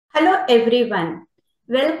Hello everyone.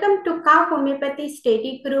 Welcome to KHA Homeopathy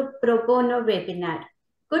Study Group Pro Bono webinar.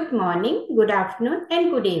 Good morning, good afternoon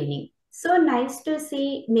and good evening. So nice to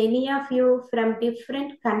see many of you from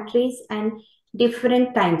different countries and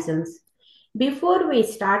different time zones. Before we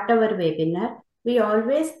start our webinar, we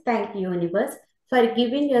always thank Universe for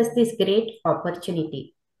giving us this great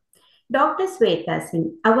opportunity. Dr. Sweta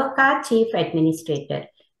Singh, our KHA Chief Administrator,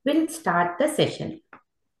 will start the session.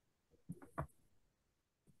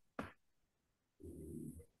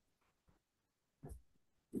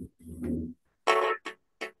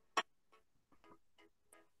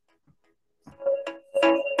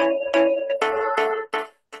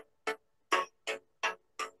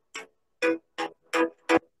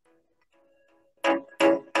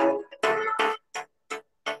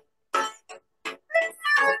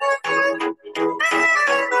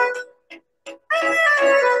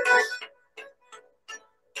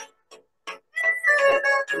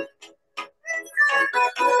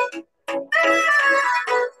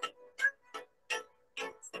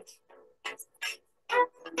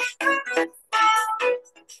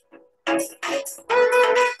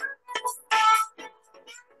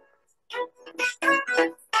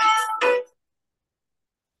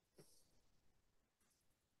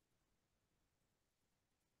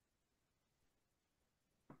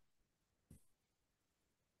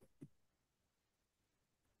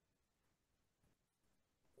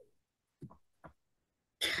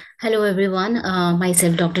 Hello everyone,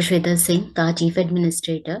 myself Dr. Shweta Singh, KHA Chief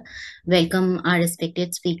Administrator. Welcome our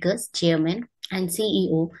respected speakers, Chairman and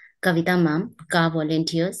CEO, Kavita Ma'am, KHA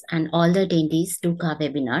volunteers and all the attendees to KHA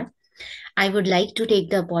webinar. I would like to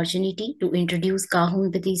take the opportunity to introduce KHA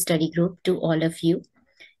Homeopathy Study Group to all of you.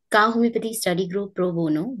 KHA Homeopathy Study Group Pro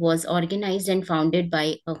Bono was organized and founded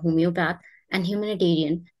by a homeopath and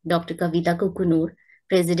humanitarian, Dr. Kavita Kulkarni,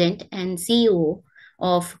 President and CEO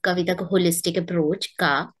of Kavita Holistic Approach,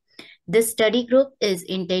 KHA. This study group is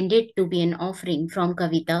intended to be an offering from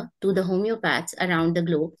Kavita to the homeopaths around the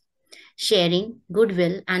globe, sharing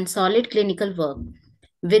goodwill and solid clinical work.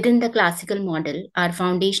 Within the classical model are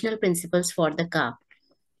foundational principles for the KHA.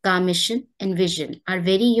 KHA mission and vision are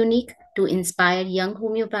very unique to inspire young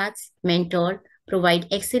homeopaths, mentor, provide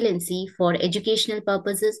excellency for educational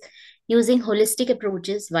purposes using holistic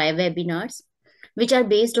approaches via webinars, which are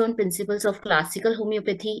based on principles of classical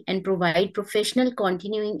homeopathy and provide professional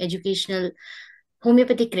continuing educational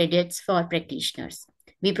homeopathy credits for practitioners.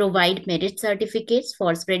 We provide merit certificates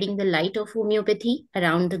for spreading the light of homeopathy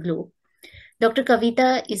around the globe. Dr.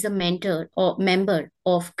 Kavita is a mentor or member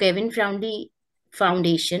of Kevin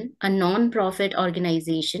Foundation, a non-profit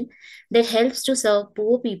organization that helps to serve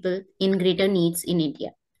poor people in greater needs in India.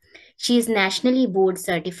 She is nationally board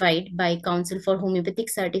certified by Council for Homeopathic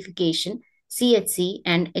Certification, CHC,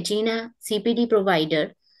 and Achena CPD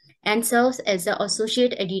provider, and serves as the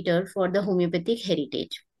associate editor for the Homeopathic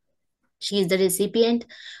Heritage. She is the recipient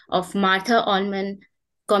of Martha Allman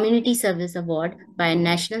Community Service Award by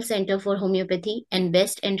National Center for Homeopathy and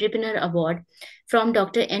Best Entrepreneur Award from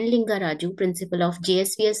Dr. N. Lingaraju, Principal of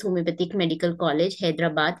JSVS Homeopathic Medical College,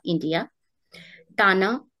 Hyderabad, India.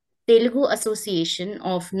 TANA, Telugu Association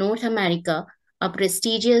of North America, a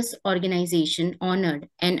prestigious organization, honored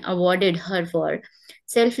and awarded her for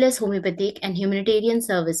selfless homeopathic and humanitarian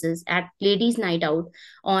services at Ladies' Night Out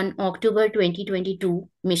on October 2022,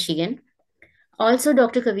 Michigan. Also,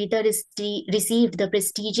 Dr. Kavita received the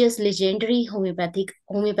prestigious Legendary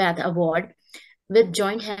Homeopath Award with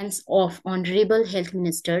joint hands of Honorable Health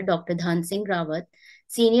Minister Dr. Dhan Singh Rawat,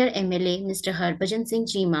 Senior MLA Mr. Harbhajan Singh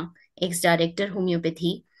Cheema, Ex-Director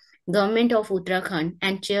Homeopathy, Government of Uttarakhand,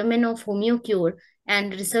 and Chairman of HomeoCure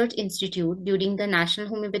and Research Institute during the National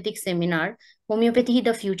Homeopathic Seminar, Homeopathy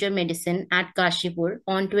the Future Medicine at Kashipur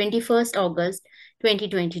on 21st August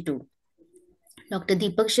 2022. Dr.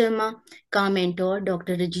 Deepak Sharma, KHA mentor,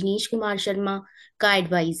 Dr. Rajneesh Kumar Sharma, KHA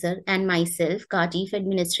advisor, and myself, KHA Chief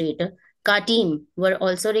Administrator, KHA team were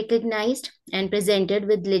also recognized and presented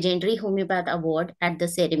with Legendary Homeopath Award at the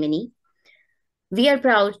ceremony. We are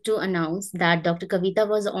proud to announce that Dr. Kavita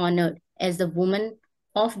was honored as the Woman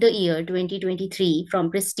of the Year 2023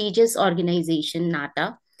 from prestigious organization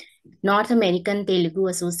NATA, North American Telugu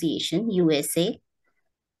Association, USA.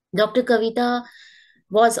 Dr. Kavita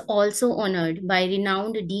was also honored by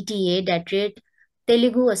renowned DTA, Detroit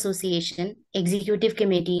Telugu Association Executive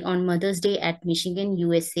Committee on Mother's Day at Michigan,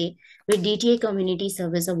 USA with DTA Community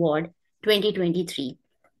Service Award 2023.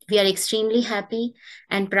 We are extremely happy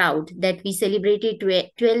and proud that we celebrated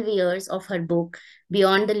 12 years of her book,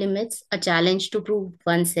 Beyond the Limits, A Challenge to Prove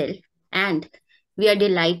Oneself. And we are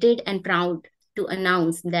delighted and proud to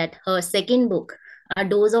announce that her second book, A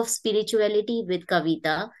Dose of Spirituality with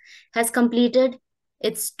Kavita, has completed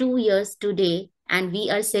its 2 years today, and we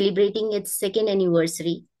are celebrating its second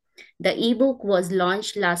anniversary. The ebook was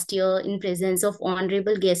launched last year in presence of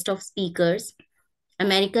honorable guest of speakers,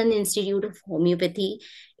 American Institute of Homeopathy,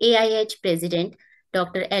 AIH President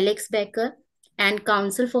Dr. Alex Becker, and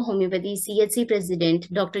Council for Homeopathy CHC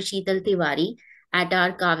President Dr. Sheetal Tiwari at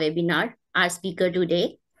our KHA Webinar, our speaker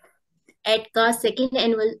today. At KHA's second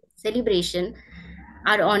annual celebration,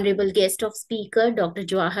 our honorable guest of speaker Dr.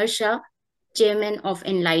 Jawahar Shah, Chairman of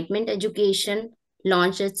Enlightenment Education,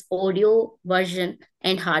 launched its audio version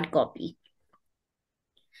and hard copy.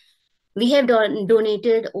 We have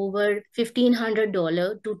donated over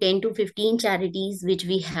 $1,500 to 10 to 15 charities, which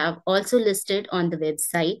we have also listed on the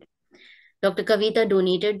website. Dr. Kavita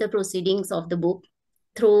donated the proceedings of the book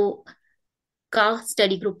through KHA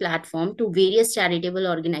Study Group platform to various charitable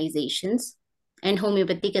organizations and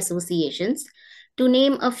homeopathic associations. To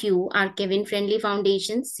name a few are Kevin Friendly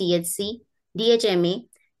Foundation, CHC, DHMA,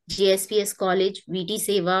 JSPS College, VT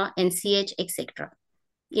Seva, NCH, etc.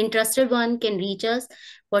 Interested one can reach us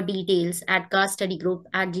for details at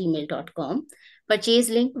khastudygroup@gmail.com. Purchase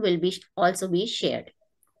link will also be shared.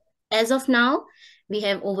 As of now, we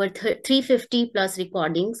have over 350 plus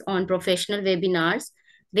recordings on professional webinars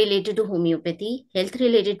related to homeopathy,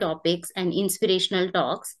 health-related topics, and inspirational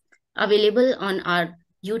talks available on our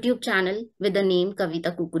YouTube channel with the name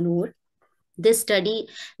Kavita Kukunur. This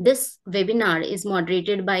webinar is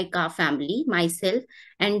moderated by KHA family, myself,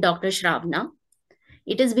 and Dr. Shravana.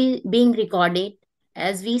 It is being recorded.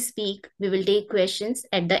 As we speak, we will take questions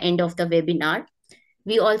at the end of the webinar.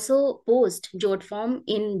 We also post jot form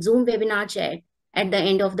in Zoom webinar chat at the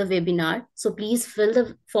end of the webinar. So please fill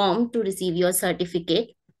the form to receive your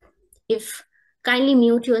certificate. If kindly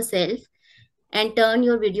mute yourself and turn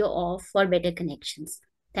your video off for better connections.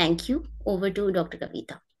 Thank you. Over to Dr.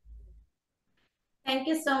 Kavita. Thank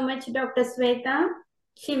you so much, Dr. Sweta.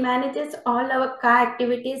 She manages all our KHA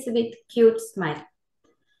activities with cute smile.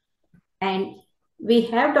 And we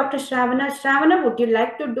have Dr. Shravana. Shravana, would you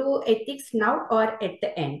like to do ethics now or at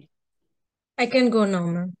the end? I can go now,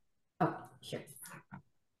 ma'am. Okay, sure.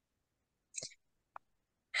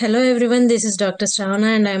 Hello, everyone. This is Dr.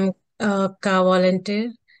 Shravana, and I'm a KHA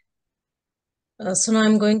volunteer. So now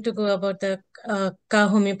I'm going to go about the KHA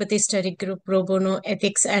Homeopathy Study Group Pro Bono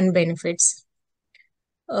Ethics and Benefits.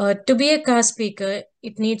 To be a KHA speaker,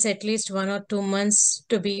 it needs at least 1 or 2 months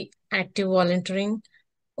to be active volunteering.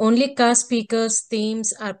 Only KHA speakers'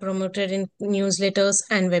 themes are promoted in newsletters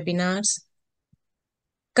and webinars.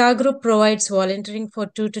 KHA Group provides volunteering for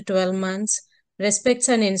 2 to 12 months, respects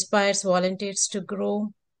and inspires volunteers to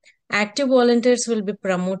grow. Active volunteers will be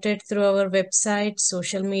promoted through our website,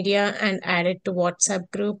 social media, and added to WhatsApp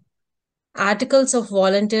group. Articles of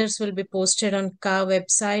volunteers will be posted on KHA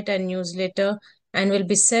website and newsletter and will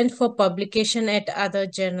be sent for publication at other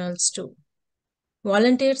journals too.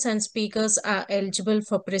 Volunteers and speakers are eligible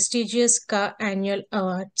for prestigious KHA annual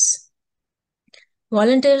awards.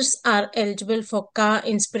 Volunteers are eligible for KHA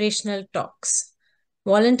inspirational talks.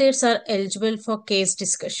 Volunteers are eligible for case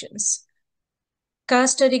discussions. KHA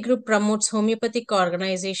Study Group promotes homeopathic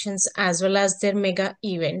organizations as well as their mega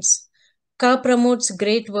events. KHA promotes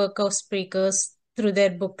great work of speakers through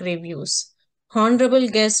their book reviews. Honorable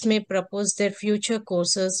guests may propose their future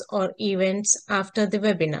courses or events after the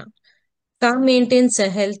webinar. KHA maintains a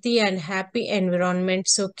healthy and happy environment,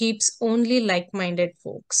 so keeps only like-minded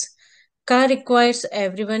folks. KHA requires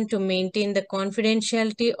everyone to maintain the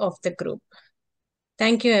confidentiality of the group.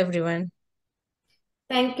 Thank you, everyone.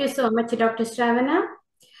 Thank you so much, Dr. Shravana.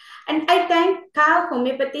 And I thank KHA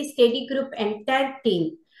Homeopathy Study Group entire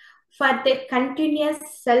team for their continuous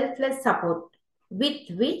selfless support, with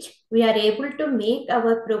which we are able to make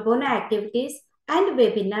our pro bono activities and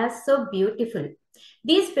webinars so beautiful.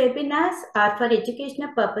 These webinars are for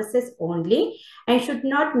educational purposes only and should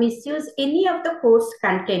not misuse any of the course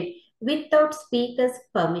content without speaker's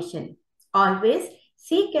permission. Always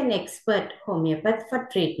seek an expert homeopath for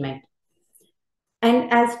treatment.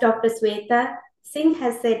 And as Dr. Sweta Singh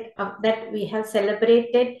has said that we have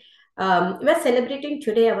celebrated, we are celebrating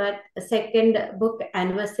today our second book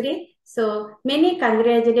anniversary. So many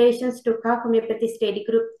congratulations to KHA Homeopathy Study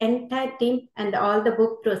Group entire team, and all the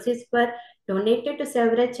book proceeds were donated to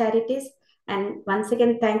several charities. And once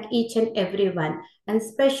again, thank each and everyone. And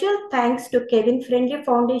special thanks to Kevin Friendly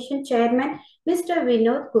Foundation Chairman, Mr.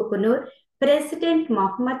 Vinod Kukunur, President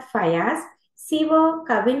Mohammad Fayaz, CEO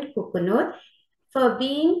Kavin Kukunur, for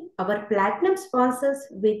being our platinum sponsors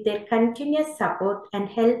with their continuous support and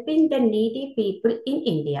helping the needy people in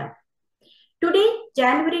India. Today,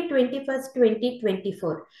 January 21st,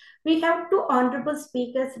 2024, We have two honorable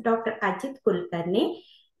speakers, Dr. Ajit Kulkarni,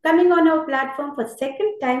 coming on our platform for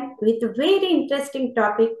second time with a very interesting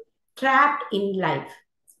topic, Trapped in Life,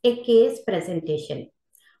 a case presentation,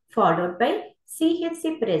 followed by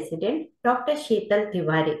CHC President Dr. Sheetal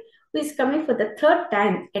Tiwari, who is coming for the third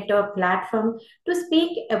time at our platform to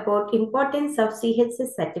speak about importance of CHC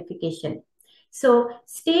certification. So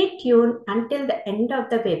stay tuned until the end of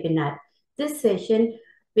the webinar. This session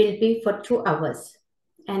will be for 2 hours.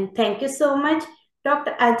 And thank you so much,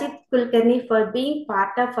 Dr. Ajit Kulkarni, for being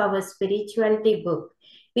part of our spirituality book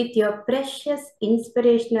with your precious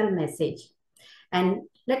inspirational message. And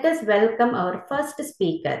let us welcome our first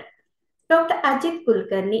speaker, Dr. Ajit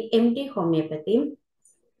Kulkarni, MD Homeopathy.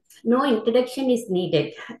 No introduction is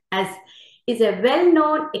needed, as is a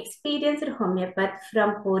well-known, experienced homeopath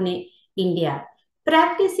from Pune, India,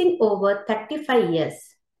 practicing over 35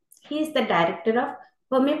 years. He is the director of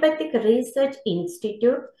Homeopathic Research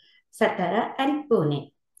Institute, Satara and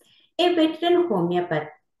Pune, a veteran homeopath,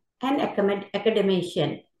 an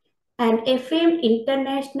academician, and a famed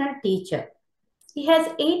international teacher. He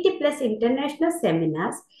has 80 plus international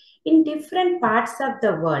seminars in different parts of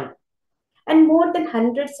the world and more than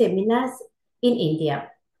 100 seminars in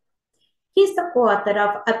India. He is the co-author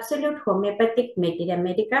of Absolute Homeopathic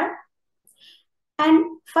Medica and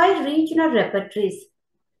 5 regional repertories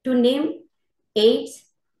to name AIDS,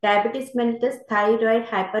 diabetes mellitus, thyroid,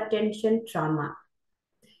 hypertension, trauma.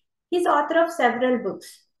 He is author of several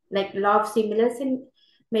books like Law of Similars in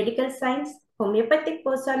Medical Science, Homeopathic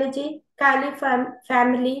Posology, Kali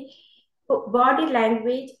Family, Body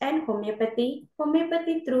Language and Homeopathy,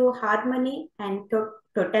 Homeopathy Through Harmony and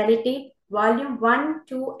Totality, Volume 1,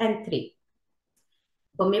 2 and 3.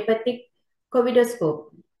 Homeopathic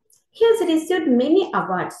Covidoscope. He has received many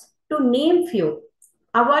awards, to name few.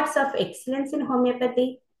 Awards of Excellence in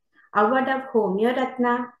Homeopathy, Award of Homeo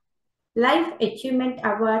Ratna, Life Achievement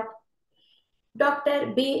Award,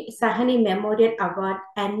 Dr. B. Sahani Memorial Award,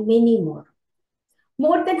 and many more.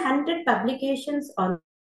 More than 100 publications on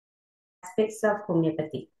aspects of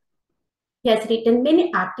homeopathy. He has written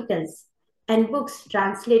many articles and books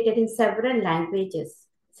translated in several languages,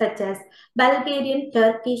 such as Bulgarian,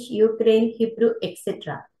 Turkish, Ukraine, Hebrew,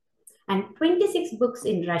 etc., and 26 books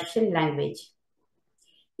in Russian language.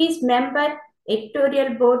 He is member,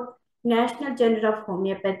 editorial board, National Journal of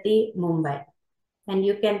Homeopathy, Mumbai. And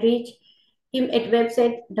you can reach him at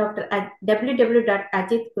website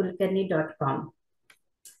www.ajitkulkarni.com.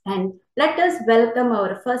 And let us welcome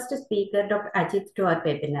our first speaker, Dr. Ajit, to our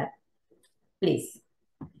webinar. Please.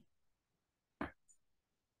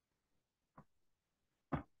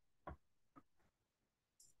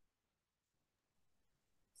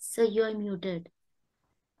 So you are muted.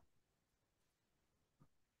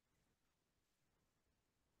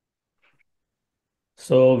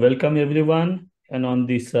 So welcome everyone, and on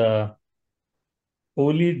this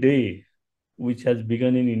holy day, which has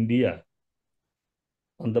begun in India,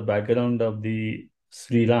 on the background of the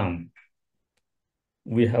Sri Ram,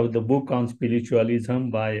 we have the book on spiritualism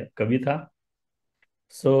by Kavita.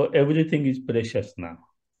 So everything is precious now.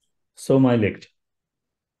 So my lecture.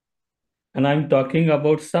 And I'm talking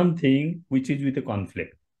about something which is with a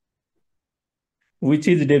conflict, which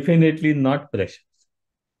is definitely not precious.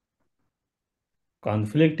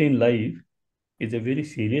 Conflict in life is a very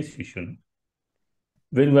serious issue.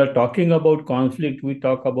 When we are talking about conflict, we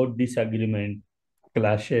talk about disagreement,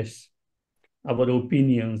 clashes, our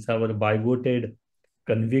opinions, our bigoted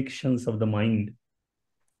convictions of the mind.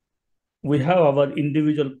 We have our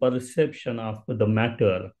individual perception of the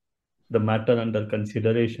matter under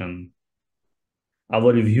consideration,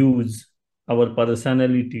 our views, our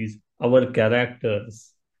personalities, our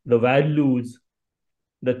characters, the values,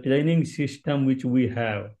 the training system which we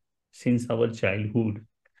have since our childhood,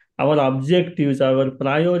 our objectives, our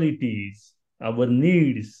priorities, our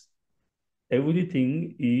needs,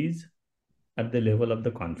 everything is at the level of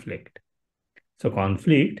the conflict. So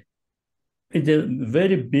conflict is a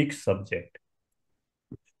very big subject.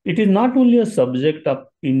 It is not only a subject of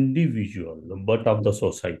individual, but of the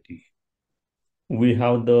society. We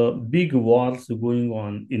have the big wars going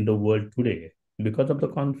on in the world today because of the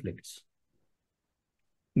conflicts,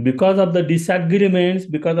 because of the disagreements,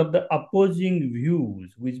 because of the opposing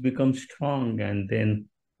views, which become strong, and then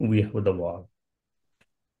we have the war.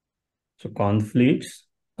 So conflicts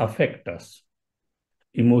affect us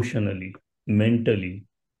emotionally, mentally,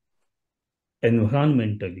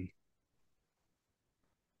 environmentally,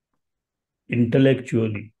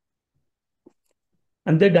 intellectually,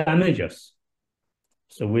 and they damage us.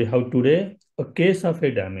 So we have today a case of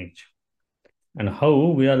a damage, and how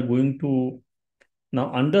we are going to now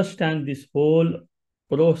understand this whole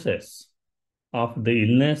process of the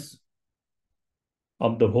illness,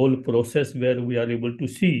 of the whole process, where we are able to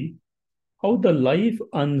see how the life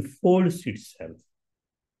unfolds itself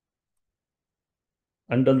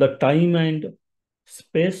under the time and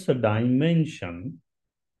space dimension.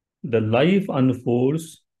 The life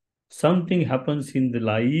unfolds, something happens in the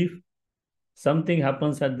life, something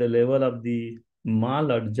happens at the level of the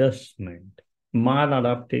maladjustment,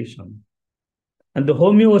 maladaptation, and the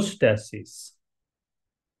homeostasis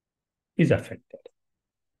is affected.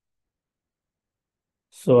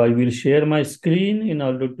 So I will share my screen in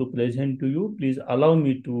order to present to you. Please allow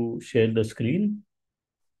me to share the screen.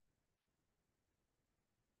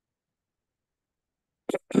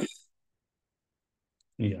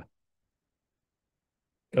 Yeah.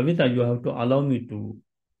 Kavita, you have to allow me to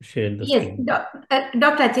share the screen. Yes,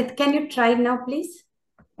 Dr. Ajit, can you try now, please?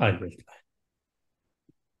 I will try.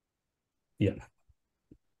 Yeah.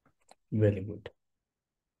 Very good.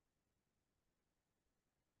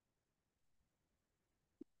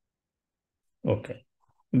 Okay.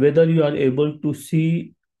 Whether you are able to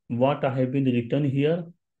see what I have been written here?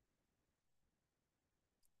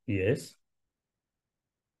 Yes.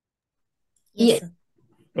 Yes, sir.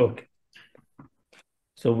 Okay.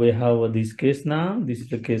 So we have this case now. This is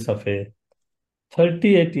the case of a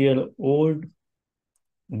 38-year-old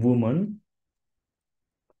woman.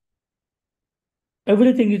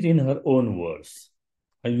 Everything is in her own words.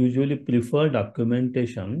 I usually prefer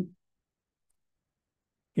documentation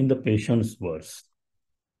in the patient's words.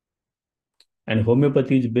 And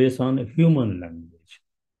homeopathy is based on human language,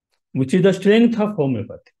 which is the strength of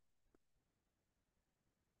homeopathy.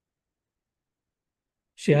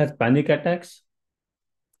 She has panic attacks,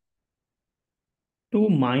 2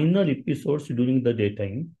 minor episodes during the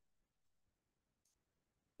daytime.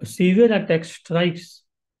 A severe attack strikes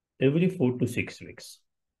every 4 to 6 weeks.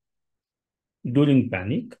 During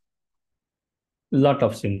panic, lot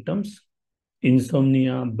of symptoms,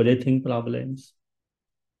 insomnia, breathing problems.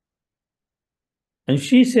 And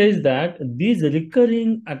she says that these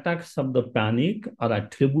recurring attacks of the panic are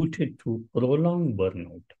attributed to prolonged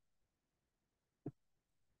burnout,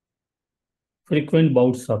 frequent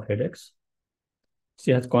bouts of headaches.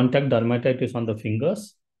 She has contact dermatitis on the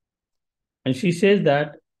fingers. And she says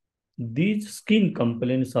that these skin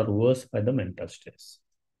complaints are worse by the mental stress.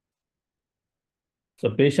 So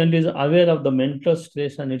patient is aware of the mental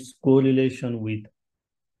stress and its correlation with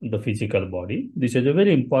the physical body. This is a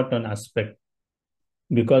very important aspect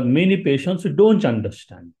because many patients don't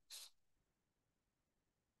understand this.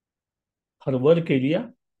 Her work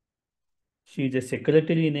area, she is a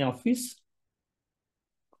secretary in an office.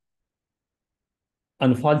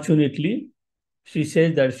 Unfortunately, she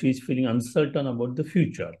says that she is feeling uncertain about the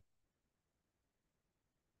future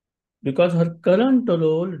because her current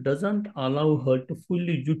role doesn't allow her to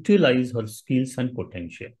fully utilize her skills and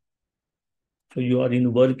potential. So you are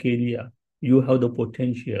in work area, you have the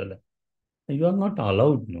potential, and you are not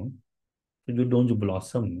allowed, no? So you don't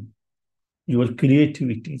blossom. Your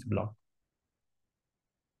creativity is blocked.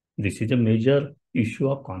 This is a major issue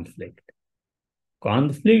of conflict.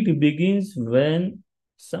 Conflict begins when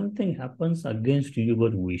something happens against your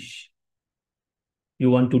wish. You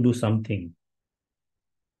want to do something,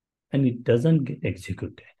 and it doesn't get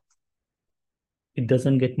executed. It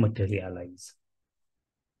doesn't get materialized.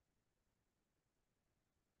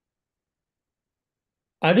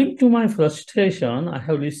 Adding to my frustration, I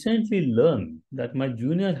have recently learned that my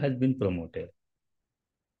junior has been promoted.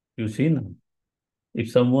 You see now,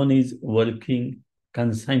 if someone is working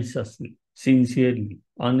conscientiously, sincerely,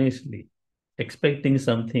 honestly, expecting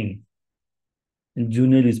something,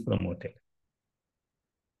 junior is promoted.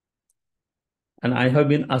 And I have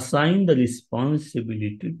been assigned the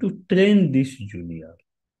responsibility to train this junior.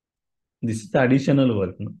 This is the additional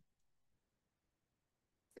work. No?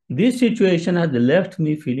 This situation has left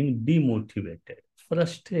me feeling demotivated,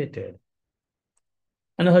 frustrated.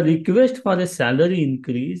 And her request for a salary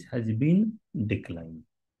increase has been declined.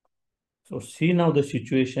 So see now the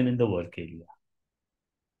situation in the work area.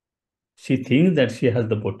 She thinks that she has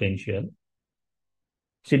the potential.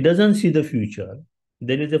 She doesn't see the future.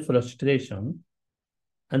 There is a frustration.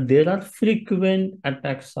 And there are frequent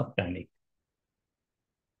attacks of panic.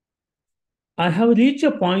 I have reached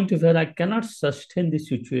a point where I cannot sustain this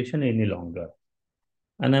situation any longer.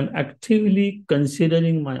 And I'm actively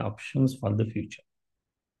considering my options for the future.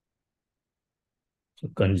 So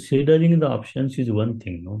considering the options is one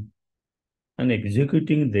thing, no? And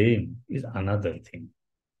executing them is another thing.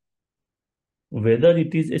 Whether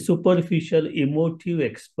it is a superficial emotive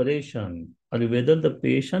expression or whether the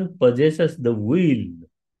patient possesses the will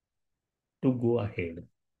to go ahead.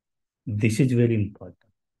 This is very important.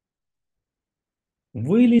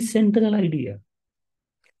 Will is central idea.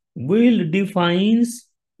 Will defines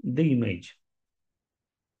the image.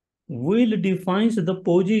 Will defines the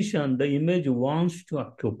position the image wants to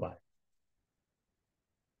occupy.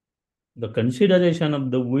 The consideration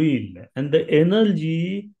of the will and the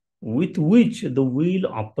energy with which the will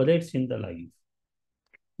operates in the life.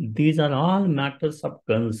 These are all matters of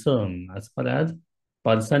concern as far as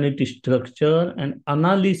personality structure and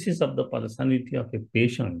analysis of the personality of a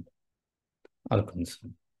patient are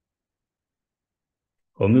concerned.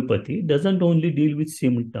 Homeopathy doesn't only deal with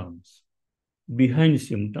symptoms. Behind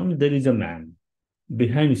symptoms, there is a man.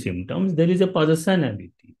 Behind symptoms, there is a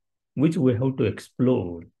personality, which we have to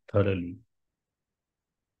explore thoroughly.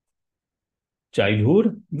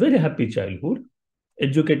 Childhood, very happy childhood,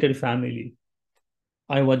 educated family.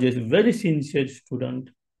 I was a very sincere student,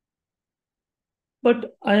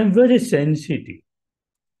 but I am very sensitive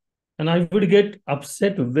and I would get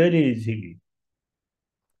upset very easily.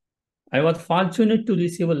 I was fortunate to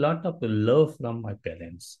receive a lot of love from my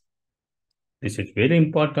parents. This is very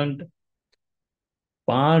important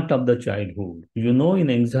part of the childhood. You know, in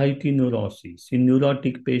anxiety neurosis, in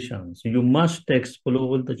neurotic patients, you must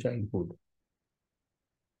explore the childhood.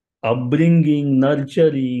 Upbringing,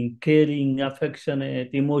 nurturing, caring, affectionate,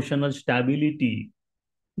 emotional stability.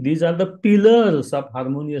 These are the pillars of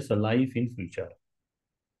harmonious life in future.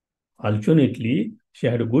 Fortunately, she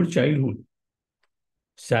had a good childhood.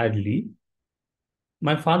 Sadly,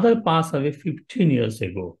 my father passed away 15 years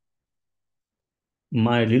ago.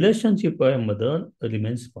 My relationship with my mother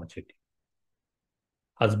remains positive.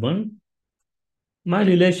 Husband, my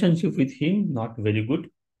relationship with him not very good.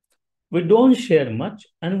 We don't share much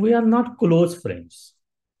and we are not close friends.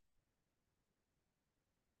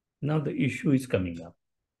 Now the issue is coming up.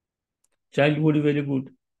 Childhood very good.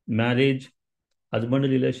 Marriage, husband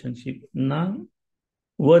relationship. Now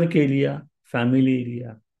work area, family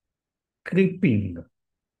area. Creeping.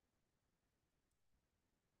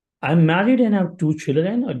 I'm married and have 2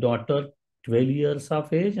 children, a daughter 12 years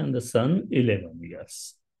of age and the son 11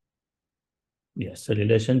 years. Yes, a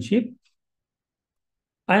relationship.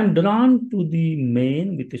 I am drawn to the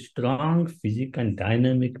men with a strong physique and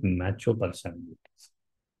dynamic macho personalities.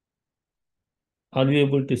 Are you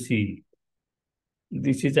able to see?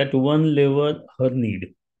 This is at one level her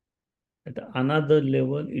need. At another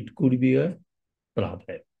level, it could be a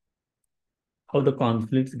problem. How the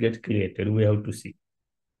conflicts get created, we have to see.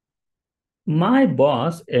 My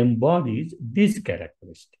boss embodies these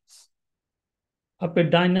characteristics of a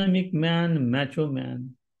dynamic man, macho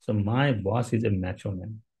man. So my boss is a macho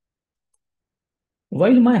man.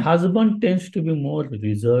 While my husband tends to be more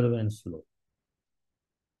reserved and slow.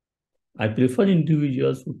 I prefer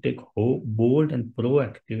individuals who take bold and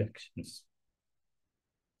proactive actions.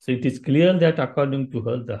 So it is clear that according to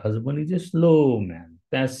her, the husband is a slow man,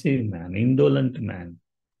 passive man, indolent man,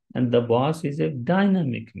 and the boss is a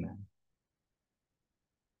dynamic man.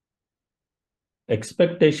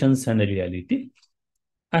 Expectations and reality.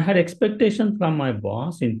 I had expectations from my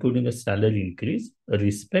boss, including a salary increase,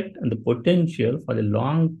 respect, and the potential for a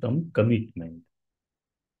long-term commitment.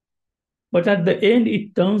 But at the end,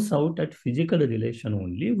 it turns out that physical relation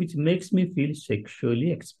only, which makes me feel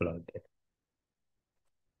sexually exploited.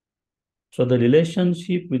 So the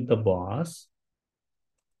relationship with the boss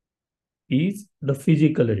is the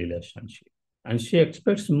physical relationship. And she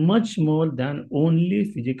expects much more than only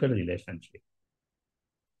physical relationship.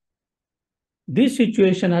 This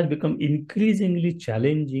situation has become increasingly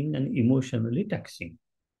challenging and emotionally taxing.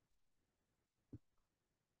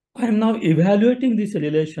 I am now evaluating this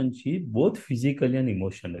relationship both physically and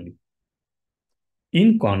emotionally.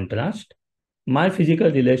 In contrast, my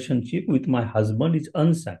physical relationship with my husband is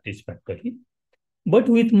unsatisfactory, but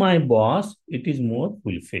with my boss, it is more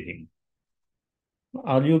fulfilling.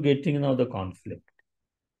 Are you getting now the conflict?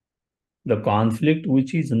 The conflict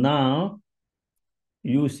which is now,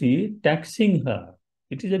 you see, taxing her.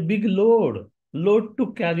 It is a big load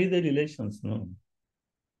to carry the relations. No?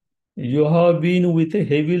 You have been with a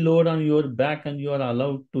heavy load on your back and you are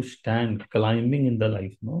allowed to stand climbing in the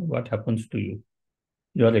life. No? What happens to you?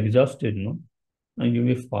 You are exhausted, no? And you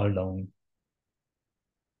may fall down.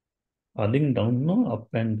 Falling down, no? Up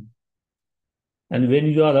and when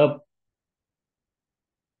you are up,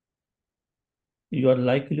 you are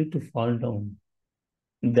likely to fall down.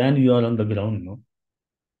 Then you are on the ground, no?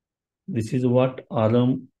 This is what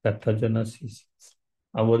Aram Pathogenesis is,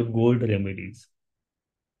 our gold remedies.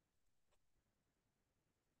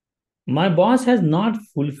 My boss has not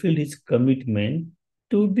fulfilled his commitment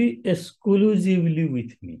to be exclusively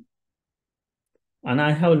with me. And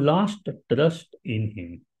I have lost trust in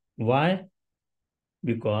him. Why?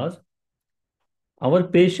 Because our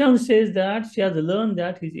patient says that she has learned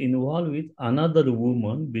that he's involved with another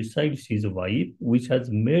woman besides his wife, which has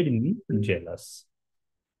made me jealous.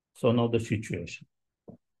 So now the situation.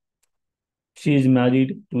 She is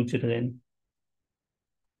married, 2 children.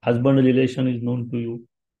 Husband relation is known to you.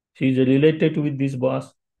 She is related with this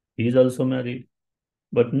boss. He is also married.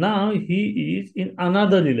 But now he is in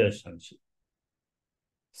another relationship.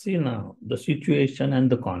 See now the situation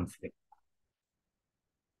and the conflict.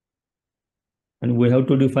 And we have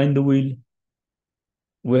to define the will.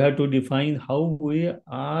 We have to define how we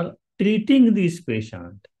are treating this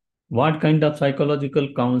patient. What kind of psychological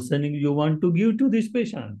counseling you want to give to this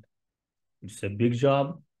patient. It's a big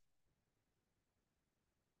job.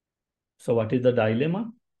 So what is the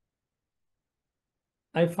dilemma?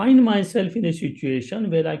 I find myself in a situation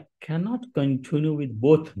where I cannot continue with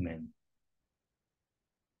both men.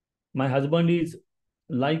 My husband is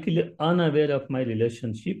likely unaware of my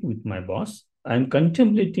relationship with my boss. I am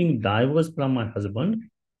contemplating divorce from my husband,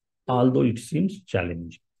 although it seems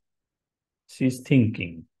challenging. She is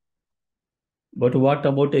thinking, but what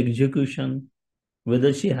about execution?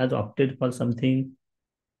 Whether she has opted for something?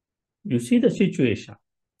 You see the situation.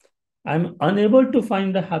 I'm unable to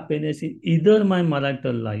find the happiness in either my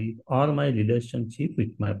marital life or my relationship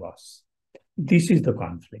with my boss. This is the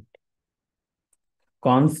conflict.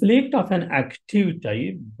 Conflict of an active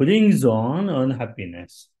type brings on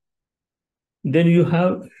unhappiness. Then you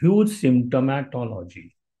have huge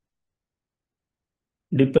symptomatology,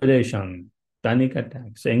 depression, panic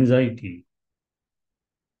attacks, anxiety.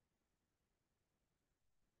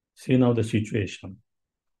 See now the situation.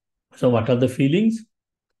 So what are the feelings?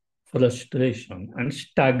 Frustration and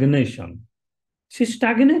stagnation. She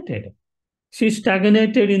stagnated. She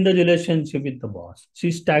stagnated in the relationship with the boss.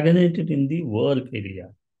 She stagnated in the work area.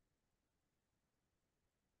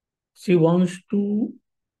 She wants to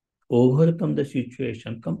overcome the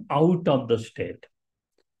situation, come out of the state.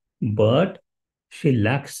 But she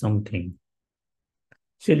lacks something.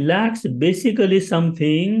 She lacks basically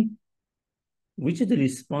something which is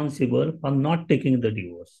responsible for not taking the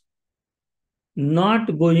divorce,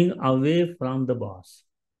 not going away from the boss,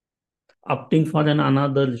 opting for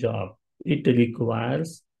another job. It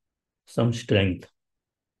requires some strength.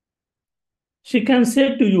 She can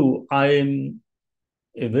say to you, I am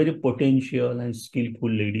a very potential and skillful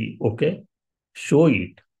lady. Okay, show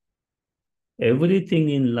it. Everything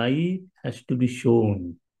in life has to be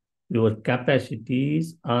shown. Your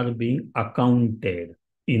capacities are being accounted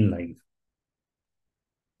in life.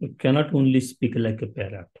 You cannot only speak like a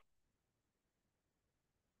parrot.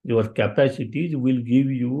 Your capacities will give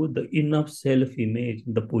you the enough self-image,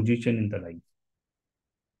 the position in the life.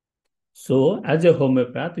 So, as a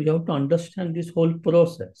homeopath, you have to understand this whole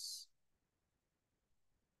process.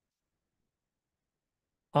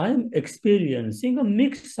 I am experiencing a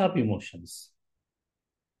mix of emotions,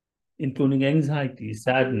 including anxiety,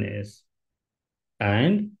 sadness,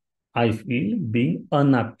 and I feel being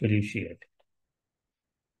unappreciated.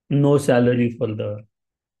 No salary for the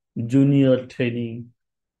junior training,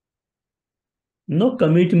 no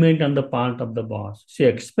commitment on the part of the boss. She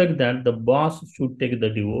expects that the boss should take the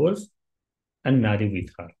divorce and marry with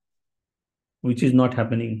her, which is not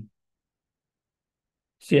happening.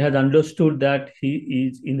 She has understood that he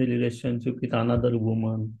is in a relationship with another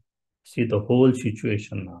woman. See the whole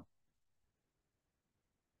situation now.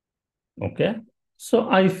 Okay. So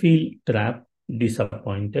I feel trapped,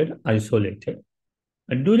 disappointed, isolated.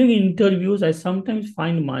 And during interviews, I sometimes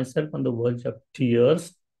find myself on the verge of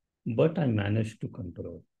tears, but I manage to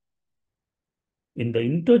control. In the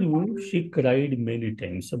interview, she cried many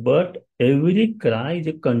times, but every cry is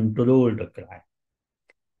a controlled cry.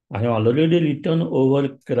 I have already written over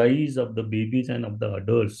cries of the babies and of the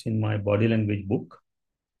adults in my body language book.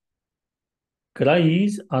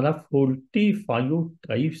 Cries are of 45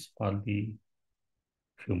 types for the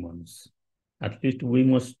humans. At least we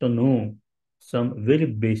must know some very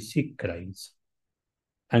basic cries.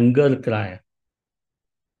 Anger cry,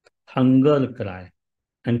 hunger cry,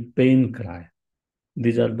 and pain cry.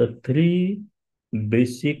 These are the three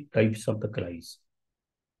basic types of the cries.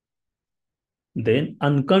 Then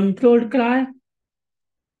uncontrolled cry,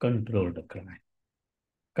 controlled cry.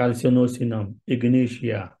 Calcinosinum,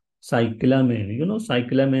 ignitia, cyclamen. You know,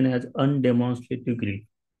 cyclamen has undemonstrated grief.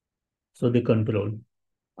 So they control.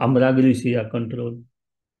 Ambraglycia, control.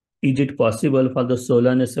 Is it possible for the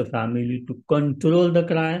Solanacea family to control the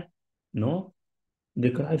cry? No.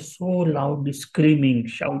 They cry so loudly, screaming,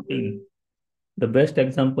 shouting. The best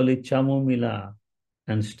example is chamomilla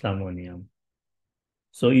and stramonium.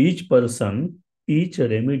 So each person, each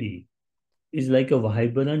remedy is like a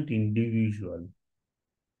vibrant individual,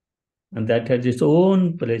 and that has its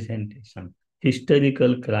own presentation,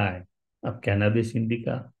 hysterical cry of cannabis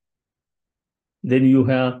indica. Then you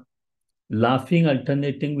have laughing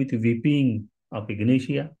alternating with weeping of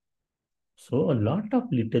ignatia. So a lot of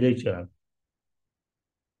literature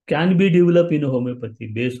can be developed in homeopathy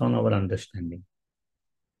based on our understanding.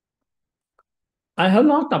 I have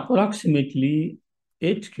lost approximately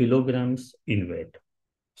 8 kilograms in weight.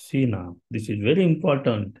 See now, this is very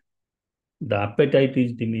important. The appetite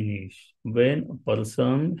is diminished. When a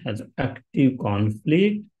person has active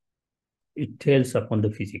conflict, it tells upon the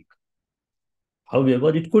physique.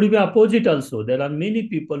 However, it could be opposite also. There are many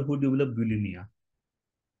people who develop bulimia.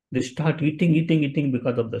 They start eating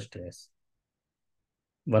because of the stress.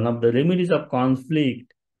 One of the remedies of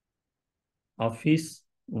conflict, office,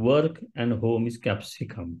 work, and home is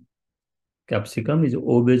capsicum. Capsicum is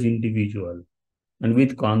obese individual. And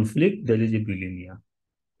with conflict, there is a bulimia.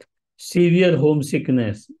 Severe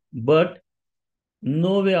homesickness, but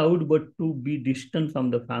no way out but to be distant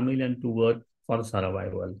from the family and to work for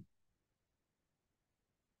survival.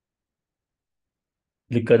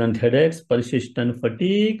 Recurrent headaches, persistent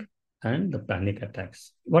fatigue, and the panic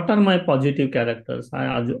attacks. What are my positive characters?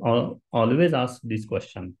 I always ask this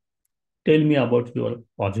question. Tell me about your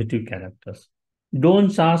positive characters.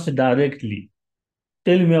 Don't ask directly.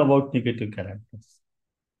 Tell me about negative characters.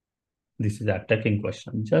 This is an attacking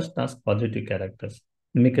question. Just ask positive characters.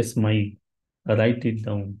 Make a smile. Write it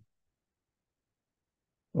down.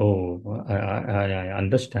 Oh, I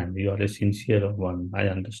understand. You are a sincere one. I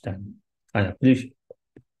understand. I appreciate.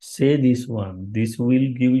 Say this one. This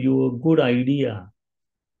will give you a good idea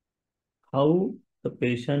how the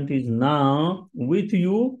patient is now with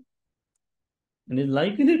you and is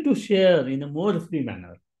likely to share in a more free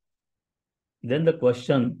manner. Then the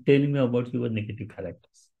question, tell me about your negative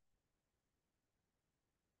characters.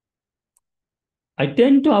 I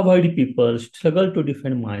tend to avoid people, struggle to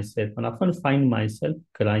defend myself, and often find myself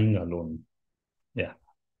crying alone. Yeah.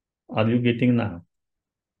 Are you getting now?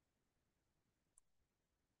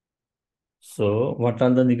 So, what are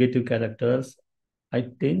the negative characters? I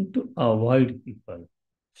tend to avoid people,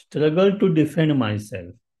 struggle to defend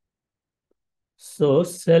myself. So,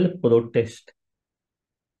 self-protest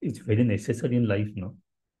is very necessary in life, no?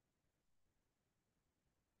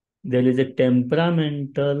 There is a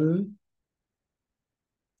temperamental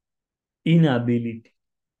inability,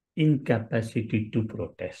 incapacity to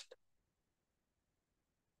protest.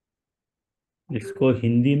 इसको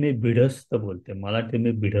हिंदी में भिड़स्त बोलते, मराठी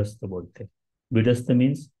में भिड़स्त बोलते. भिड़स्त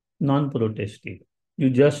means non-protestive. You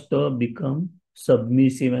just become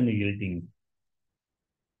submissive and yielding.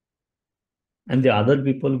 And the other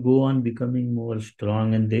people go on becoming more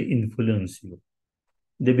strong and they influence you.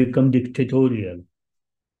 They become dictatorial.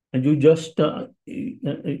 And you just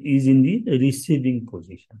is in the receiving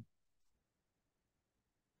position.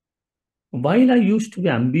 While I used to be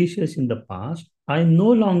ambitious in the past, I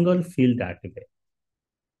no longer feel that way.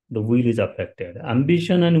 The will is affected.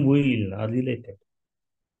 Ambition and will are related.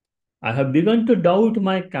 I have begun to doubt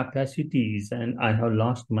my capacities and I have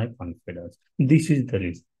lost my confidence. This is the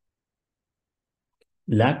reason.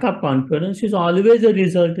 Lack of confidence is always a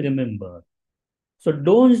result, remember. So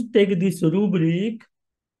don't take this rubric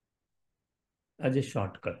as a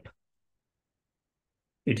shortcut.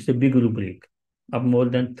 It's a big rubric of more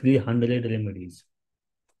than 300 remedies.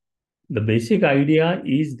 The basic idea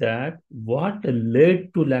is that what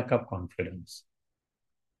led to lack of confidence.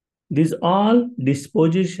 These all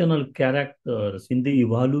dispositional characters in the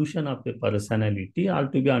evolution of a personality are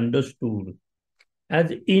to be understood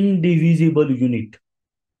as indivisible unit.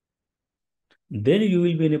 Then you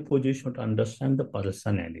will be in a position to understand the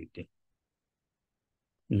personality.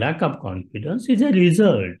 Lack of confidence is a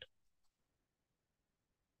result.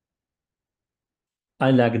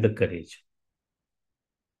 I lack the courage.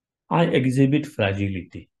 I exhibit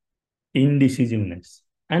fragility, indecisiveness,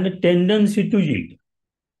 and a tendency to yield.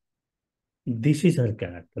 This is her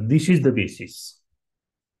character. This is the basis.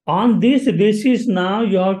 On this basis, now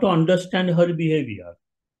you have to understand her behavior.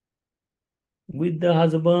 With the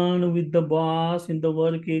husband, with the boss, in the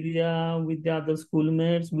work area, with the other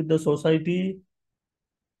schoolmates, with the society.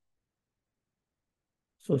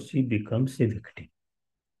 So she becomes a victim.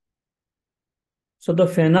 So the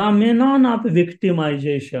phenomenon of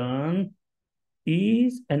victimization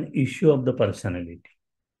is an issue of the personality.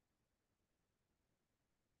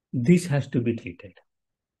 This has to be treated,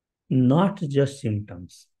 not just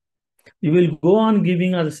symptoms. You will go on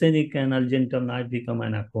giving arsenic and argentum not become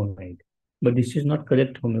an aconite. But this is not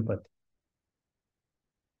correct homeopathy.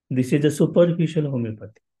 This is a superficial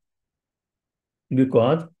homeopathy.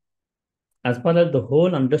 Because as far as the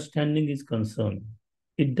whole understanding is concerned,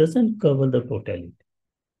 it doesn't cover the totality.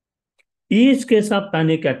 Each case of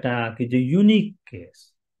panic attack is a unique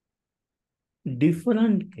case,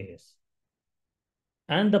 different case.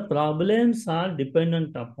 And the problems are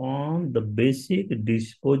dependent upon the basic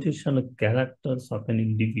dispositional characters of an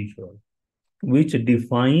individual, which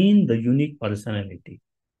define the unique personality.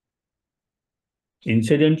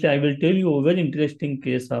 Incidentally, I will tell you a very interesting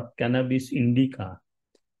case of cannabis indica,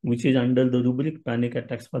 which is under the rubric panic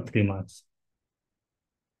attacks for 3 marks.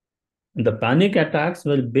 The panic attacks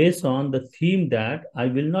were based on the theme that I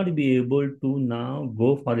will not be able to now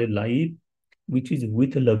go for a life which is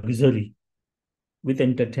with luxury, with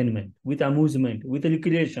entertainment, with amusement, with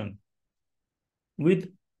recreation, with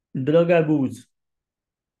drug abuse.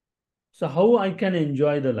 So how I can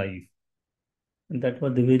enjoy the life? And that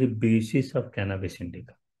was the very basis of cannabis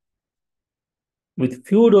indica. With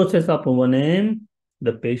few doses of 1 mg,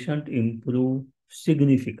 the patient improved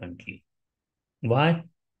significantly. Why?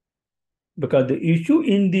 Because the issue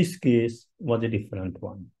in this case was a different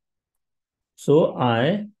one. So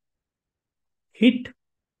I hit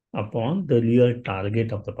upon the real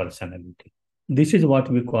target of the personality. This is what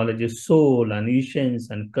we call as a soul and essence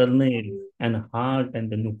and kernel and heart and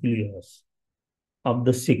the nucleus of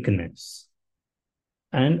the sickness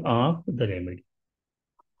and of the remedy.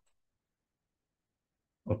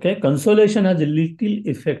 Okay, consolation has a little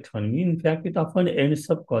effect on me. In fact, it often ends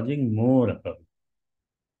up causing more harm.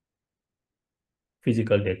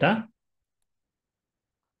 Physical data.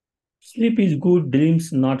 Sleep is good,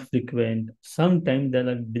 dreams not frequent. Sometimes there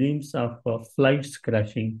are dreams of flights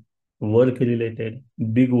crashing, work related,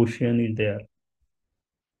 big ocean is there.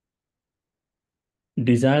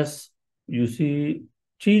 Desires, you see,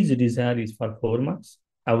 cheese desire is for 4 marks,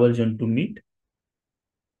 aversion to meat.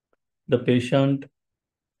 The patient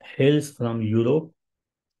hails from Europe.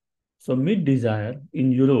 So meat desire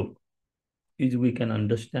in Europe is, we can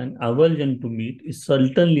understand, aversion to meat is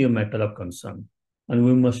certainly a matter of concern and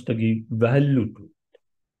we must give value to it.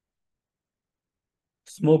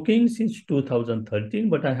 Smoking since 2013,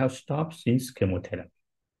 but I have stopped since chemotherapy.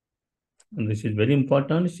 And this is very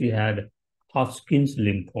important. She had Hodgkin's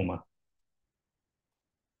lymphoma.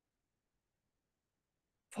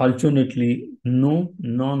 Fortunately, no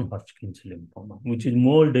non-Hodgkin's lymphoma, which is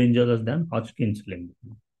more dangerous than Hodgkin's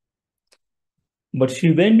lymphoma. But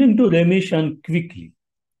she went into remission quickly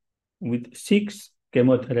with 6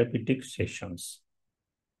 chemotherapeutic sessions.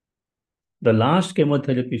 The last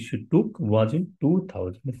chemotherapy she took was in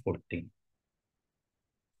 2014.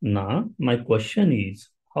 Now, my question is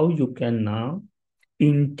how you can now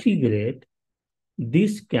integrate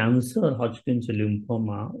this cancer, Hodgkin's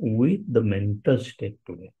lymphoma, with the mental state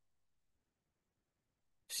today.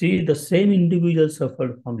 See, the same individual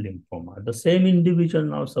suffered from lymphoma. The same individual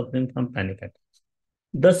now suffering from panic attacks.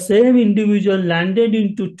 The same individual landed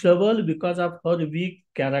into trouble because of her weak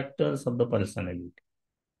characters of the personality.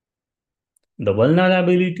 The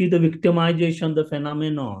vulnerability, the victimization, the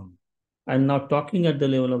phenomenon. I'm now talking at the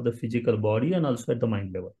level of the physical body and also at the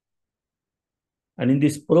mind level. And in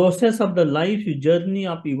this process of the life journey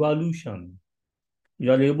of evolution,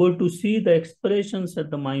 you are able to see the expressions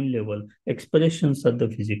at the mind level, expressions at the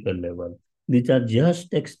physical level. These are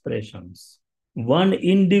just expressions. One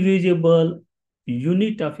indivisible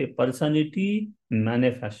unit of a personality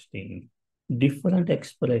manifesting different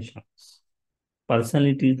expressions.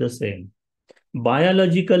 Personality is the same.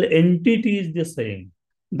 Biological entity is the same.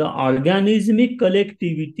 The organismic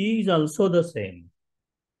collectivity is also the same.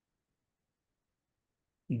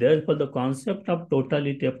 Therefore, the concept of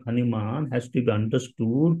totality of Hanuman has to be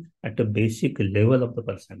understood at a basic level of the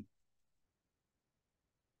person.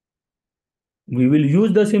 We will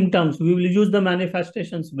use the symptoms, we will use the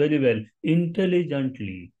manifestations very well,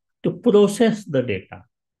 intelligently, to process the data.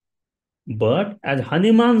 But as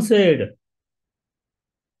Hanuman said,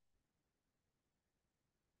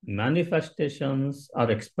 manifestations are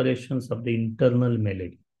expressions of the internal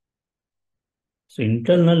melody. So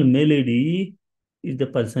internal melody is the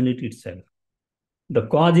personality itself. The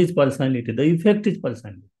cause is personality, the effect is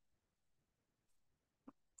personality.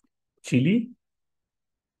 Chili,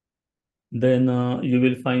 then you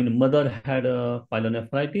will find mother had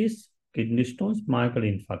pyelonephritis, kidney stones,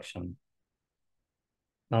 myocardial infarction.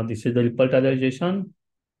 Now this is the repertorization.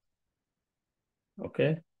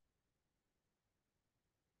 Okay.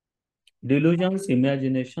 Delusions,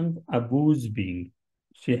 imagination, abuse being.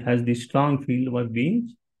 She has the strong feel of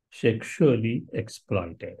being sexually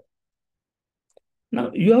exploited.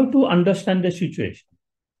 Now you have to understand the situation.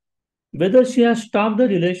 Whether she has stopped the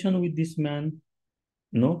relation with this man,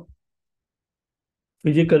 no.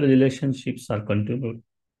 Physical relationships are continued.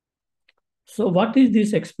 So what is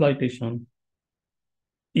this exploitation?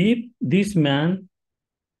 If this man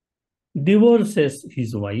divorces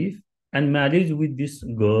his wife and marries with this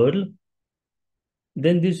girl,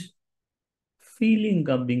 then this feeling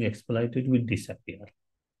of being exploited will disappear.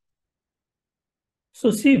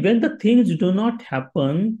 So see, when the things do not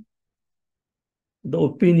happen, the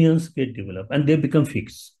opinions get developed and they become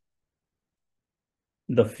fixed.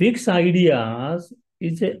 The fixed ideas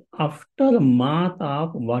is a aftermath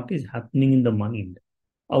of what is happening in the mind,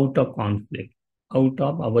 out of conflict, out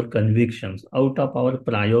of our convictions, out of our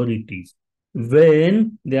priorities,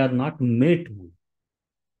 when they are not met with.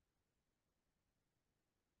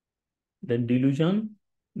 Then delusion,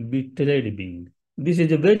 betrayed being. This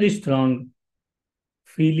is a very strong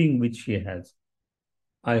feeling which she has.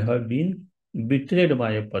 I have been betrayed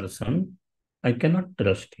by a person. I cannot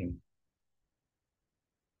trust him.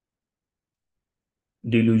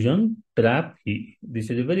 Delusion, trap, he. This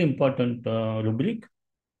is a very important rubric.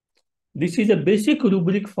 This is a basic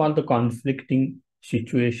rubric for the conflicting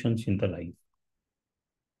situations in the life.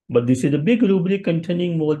 But this is a big rubric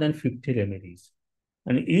containing more than 50 remedies.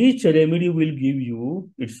 And each remedy will give you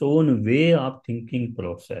its own way of thinking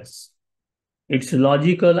process. It's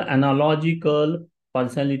logical, analogical,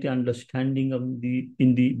 personality understanding of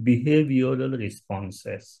in the behavioral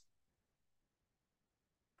responses.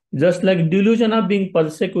 Just like delusion of being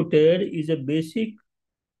persecuted is a basic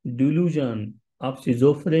delusion of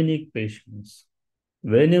schizophrenic patients.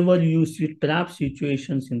 Whenever you see trap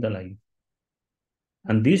situations in the life,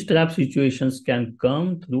 and these trap situations can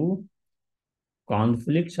come through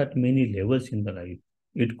conflicts at many levels in the life.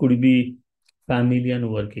 It could be family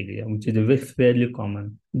and work area, which is very fairly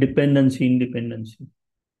common. Dependency, independency.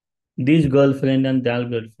 This girlfriend and that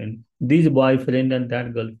girlfriend. This boyfriend and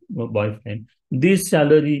that boyfriend. This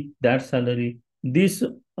salary, that salary. This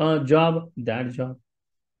job, that job.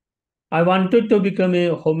 I wanted to become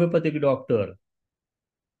a homeopathic doctor,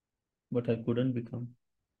 but I couldn't become.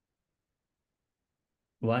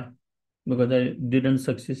 Why? Because I didn't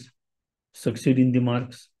succeed in the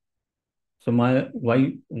marks. So my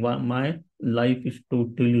life is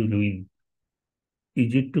totally ruined.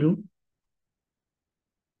 Is it true?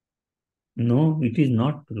 No, it is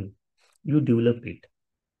not true. You develop it.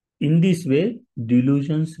 In this way,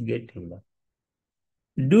 delusions get developed.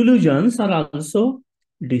 Delusions are also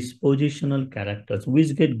dispositional characters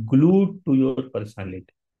which get glued to your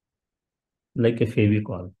personality, like a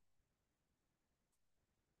favicol.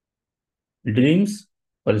 Dreams,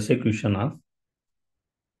 persecution of,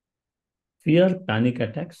 fear, panic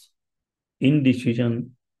attacks,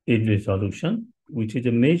 indecision, irresolution, which is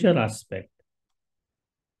a major aspect.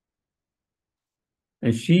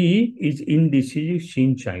 And she is indecisive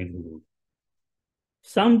since childhood.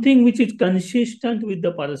 Something which is consistent with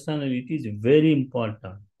the personality is very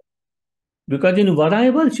important. Because in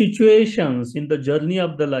variable situations in the journey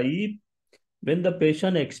of the life, when the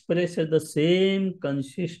patient expresses the same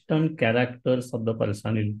consistent characters of the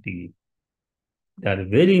personality, they are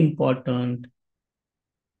very important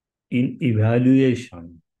in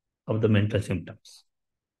evaluation of the mental symptoms.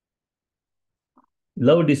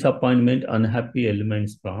 Love, disappointment, unhappy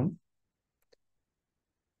elements from.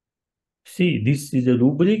 See, this is a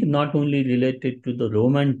rubric not only related to the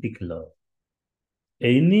romantic love.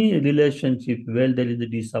 Any relationship where there is a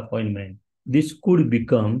disappointment, this could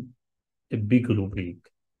become a big rubric,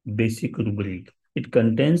 basic rubric. It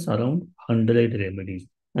contains around 100 remedies,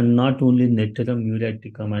 and not only Neterum,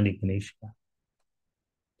 Muriaticum, and Ignatia.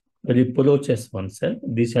 Reproaches oneself.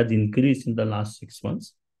 This has increased in the last 6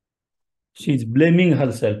 months. She is blaming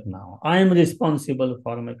herself now. I am responsible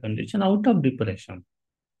for my condition out of depression.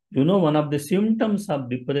 You know, one of the symptoms of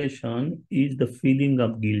depression is the feeling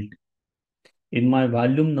of guilt. In my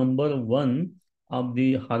volume number 1 of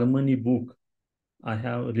the Harmony book, I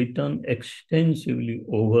have written extensively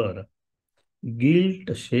over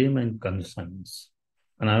guilt, shame, and concerns.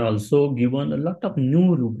 And I have also given a lot of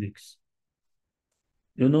new rubrics.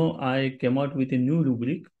 You know, I came out with a new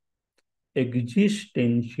rubric,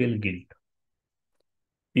 existential guilt.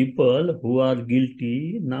 People who are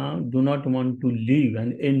guilty now do not want to live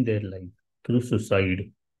and end their life through suicide.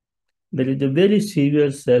 There is a very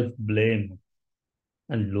severe self-blame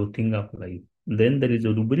and loathing of life. Then there is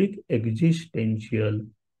a rubric, existential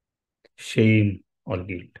shame or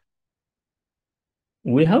guilt.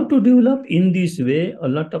 We have to develop in this way a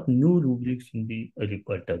lot of new rubrics in the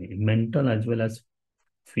repertory, mental as well as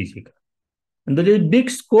physical. And there is big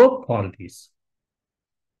scope for this.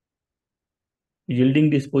 Yielding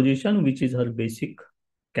disposition, which is her basic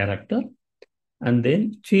character, and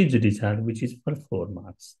then change desire, which is for 4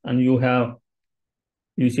 marks. And you have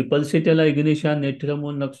You see Pulsatilla ignitia,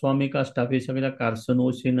 Netramon, Naxwamica, Staphysagra,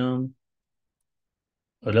 Carcinosinum,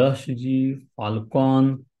 Rushg,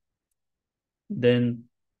 Falcon, then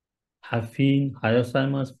Haffine,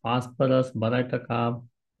 Hyoscyamus, Phosphorus, Baratacab,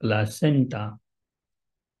 Placenta.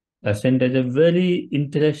 Placenta is a very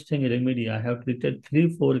interesting remedy. I have treated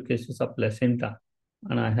 3-4 cases of placenta,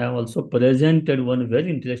 and I have also presented one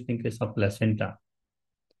very interesting case of placenta.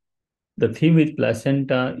 The theme with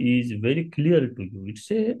placenta is very clear to you.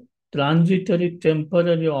 It's a transitory,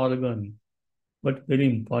 temporary organ, but very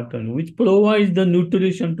important, which provides the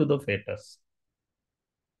nutrition to the fetus.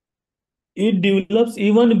 It develops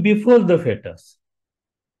even before the fetus,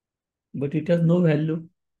 but it has no value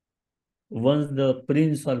once the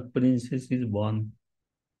prince or princess is born.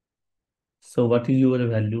 So what is your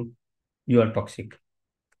value? You are toxic.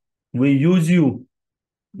 We use you.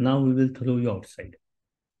 Now we will throw you outside.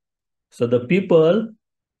 So the people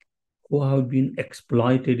who have been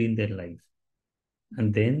exploited in their life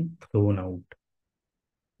and then thrown out,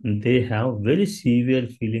 they have very severe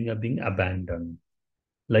feeling of being abandoned,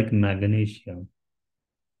 like magnesium.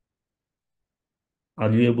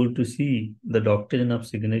 Are you able to see the doctrine of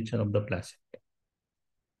signature of the placenta?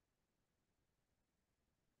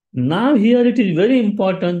 Now here it is very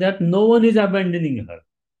important that no one is abandoning her.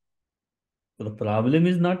 So the problem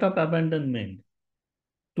is not of abandonment.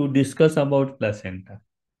 To discuss about placenta,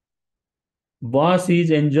 boss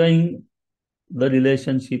is enjoying the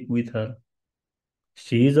relationship with her.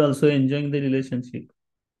 She is also enjoying the relationship.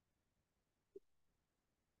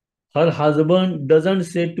 Her husband doesn't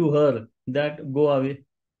say to her that go away.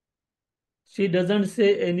 She doesn't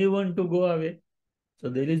say anyone to go away. So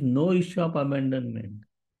there is no issue of abandonment.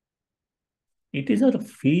 It is her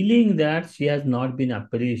feeling that she has not been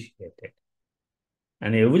appreciated.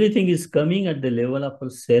 And everything is coming at the level of her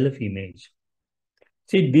self-image.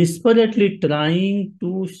 She desperately trying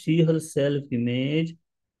to see her self-image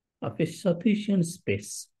of a sufficient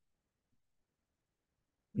space.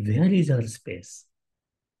 Where is her space?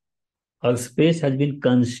 Her space has been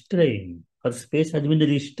constrained. Her space has been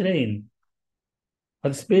restrained.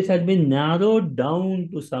 Her space has been narrowed down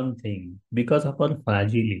to something because of her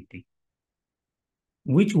fragility,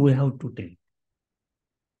 which we have to treat.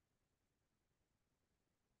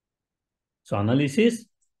 So analysis,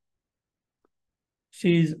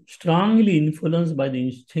 she is strongly influenced by the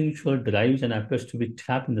instinctual drives and appears to be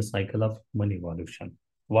trapped in the cycle of human evolution.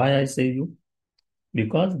 Why I say you?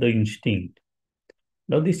 Because the instinct.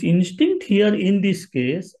 Now this instinct here in this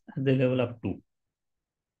case at the level of 2.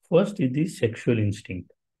 First is the sexual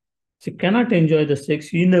instinct. She cannot enjoy the sex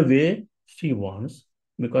in a way she wants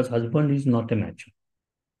because husband is not a macho.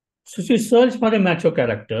 So she searches for a macho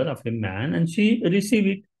character of a man and she receives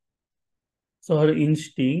it. So her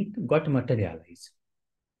instinct got materialized.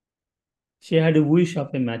 She had a wish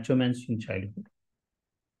of a macho man in childhood.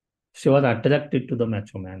 She was attracted to the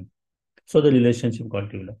macho man. So the relationship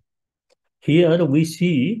got developed. Here we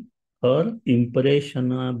see her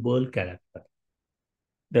impressionable character.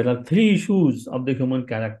 There are 3 issues of the human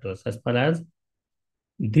characters as far as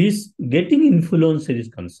this getting influenced is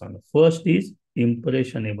concerned. First is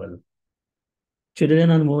impressionable.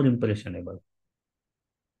 Children are more impressionable.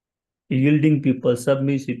 Yielding people,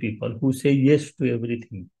 submissive people who say yes to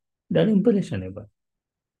everything, they are impressionable.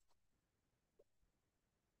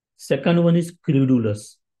 Second one is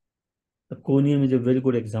credulous. The conium is a very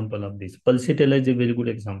good example of this. Pulsatilla is a very good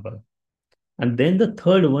example. And then the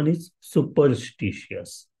third one is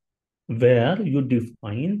superstitious, where you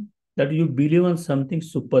define that you believe on something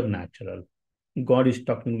supernatural. God is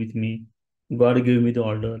talking with me. God gave me the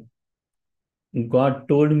order. God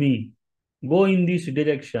told me, go in this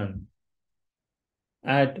direction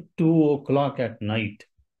at 2 o'clock at night.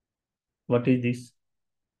 What is this?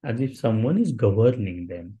 As if someone is governing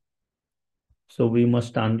them. So we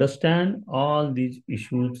must understand all these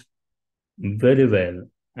issues very well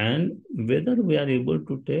and whether we are able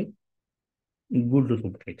to take good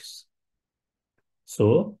rubrics.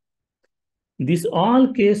 So this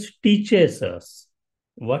all case teaches us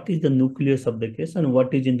what is the nucleus of the case and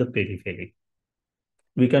what is in the periphery.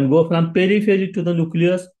 We can go from periphery to the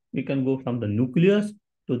nucleus. We can go from the nucleus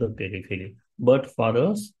to the periphery. But for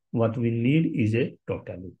us, what we need is a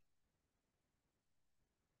totality.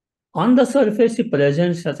 On the surface, she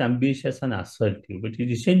presents as ambitious and assertive, but it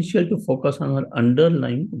is essential to focus on her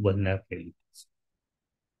underlying vulnerabilities.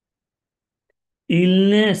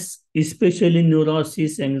 Illness, especially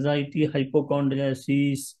neurosis, anxiety,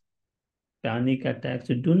 hypochondriasis, panic attacks,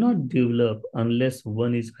 do not develop unless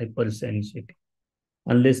one is hypersensitive,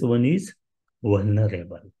 unless one is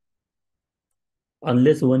vulnerable,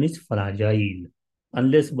 unless one is fragile,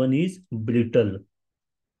 unless one is brittle.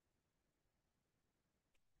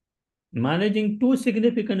 Managing two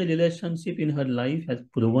significant relationships in her life has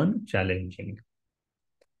proven challenging.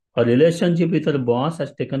 Her relationship with her boss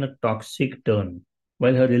has taken a toxic turn,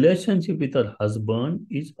 while her relationship with her husband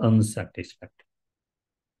is unsatisfactory.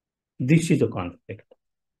 This is a conflict.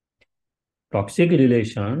 Toxic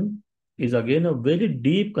relation is again a very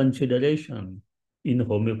deep consideration in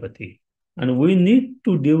homeopathy, and we need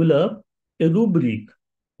to develop a rubric: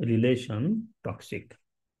 relation toxic.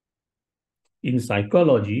 In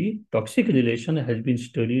psychology, toxic relation has been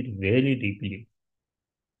studied very deeply.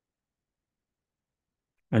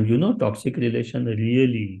 And you know, toxic relation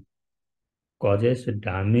really causes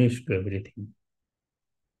damage to everything.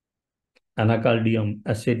 Anacardium,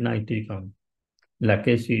 acid nitricum,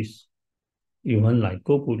 lachesis, even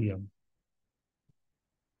lycopodium,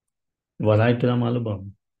 Varietum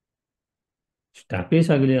album, Stapes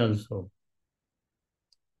agri also,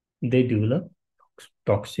 they develop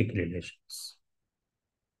toxic relations.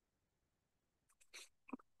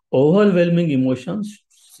 Overwhelming emotions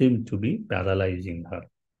seem to be paralyzing her.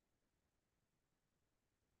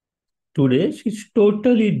 Today, she's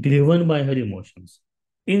totally driven by her emotions.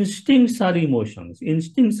 Instincts are emotions.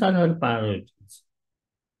 Instincts are her priorities.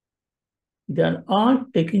 They are all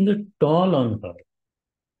taking a toll on her.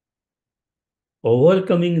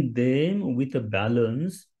 Overcoming them with a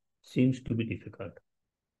balance seems to be difficult.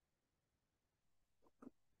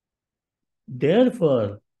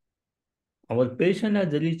 Therefore, our patient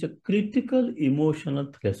has reached a critical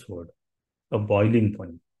emotional threshold, a boiling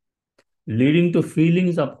point, leading to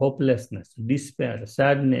feelings of hopelessness, despair,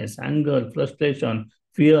 sadness, anger, frustration,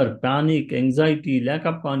 fear, panic, anxiety, lack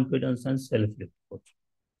of confidence, and self-reproach.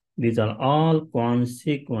 These are all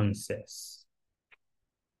consequences.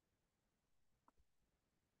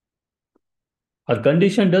 Her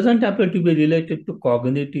condition doesn't appear to be related to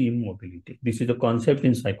cognitive immobility. This is a concept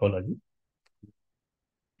in psychology.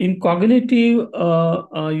 In cognitive,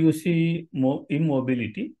 you see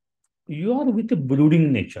immobility, you are with a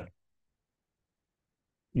brooding nature.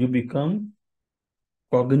 You become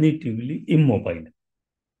cognitively immobile.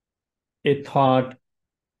 A thought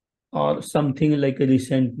or something like a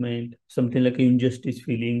resentment, something like an injustice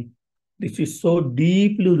feeling, this is so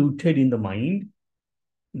deeply rooted in the mind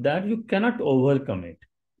that you cannot overcome it,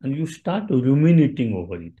 and you start ruminating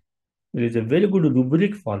over it. There is a very good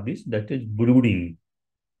rubric for this, that is brooding.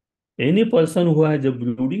 Any person who has a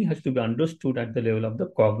brooding has to be understood at the level of the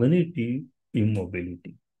cognitive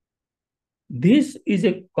immobility. This is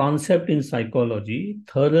a concept in psychology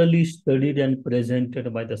thoroughly studied and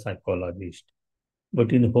presented by the psychologist.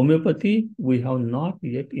 But in homeopathy, we have not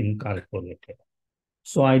yet incorporated.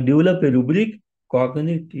 So I developed a rubric,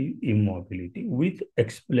 cognitive immobility, with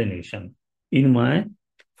explanation in my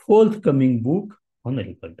forthcoming book on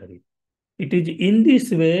repertory. It is in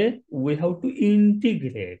this way we have to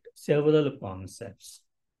integrate several concepts.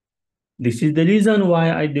 This is the reason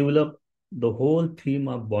why I developed the whole theme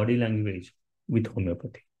of body language with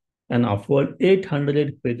homeopathy and offered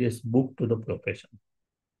 800 pages book to the profession.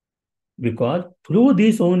 Because through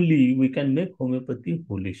this only we can make homeopathy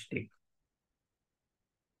holistic.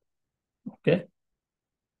 Okay.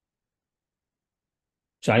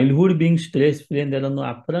 Childhood being stress-free and there are no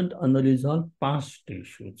apparent unresolved past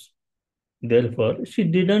issues. Therefore, she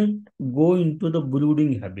didn't go into the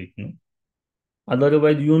brooding habit. No?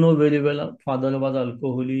 Otherwise, you know very well, father was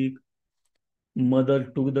alcoholic, mother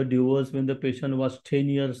took the divorce when the patient was 10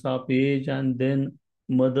 years of age, and then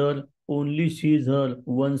mother only sees her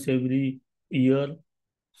once every year.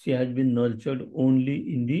 She has been nurtured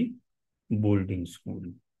only in the boarding school.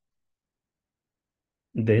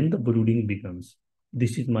 Then the brooding begins.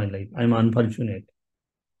 This is my life. I'm unfortunate.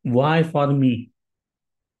 Why for me?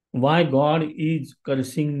 Why God is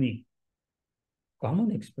cursing me?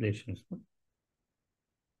 Common expressions.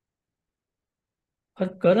 Her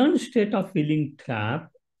current state of feeling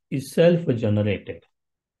trapped is self-generated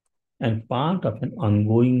and part of an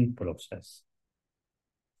ongoing process.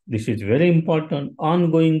 This is very important,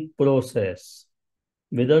 ongoing process.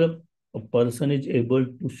 Whether a person is able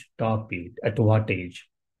to stop it, at what age.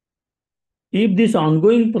 If this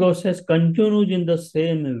ongoing process continues in the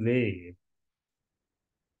same way,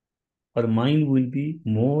 her mind will be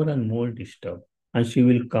more and more disturbed, and she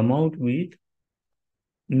will come out with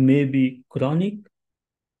maybe chronic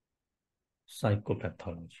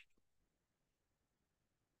psychopathology.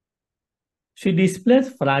 She displays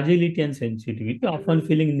fragility and sensitivity, often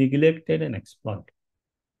feeling neglected and exploited.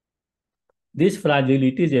 This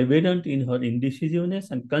fragility is evident in her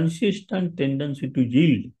indecisiveness and consistent tendency to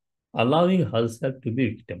yield, allowing herself to be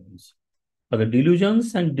victimized. Her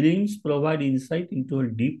delusions and dreams provide insight into her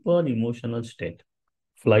deeper emotional state.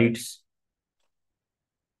 Flights,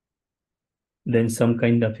 then some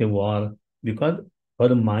kind of a war, because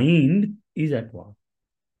her mind is at war.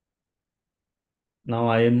 Now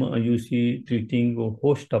I am, you see, treating a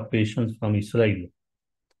host of patients from Israel.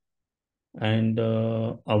 And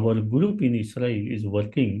our group in Israel is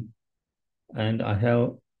working, and I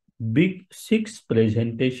have big 6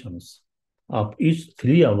 presentations of each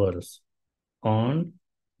 3 hours on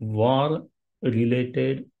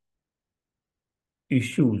war-related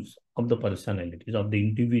issues of the personalities, of the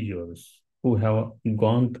individuals who have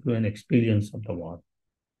gone through an experience of the war.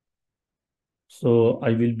 So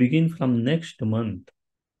I will begin from next month,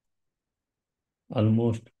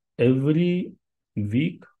 almost every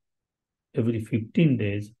week, every 15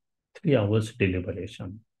 days, 3 hours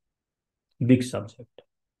deliberation. Big subject.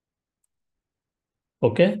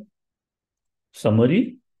 Okay?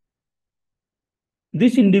 Summary.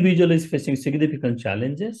 This individual is facing significant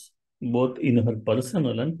challenges, both in her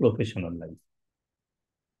personal and professional life.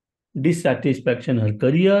 Dissatisfaction in her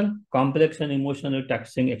career, complex and emotionally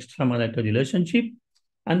taxing extramarital relationship,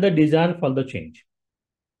 and the desire for the change.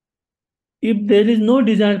 If there is no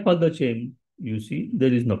desire for the change, you see,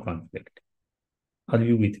 there is no conflict. Are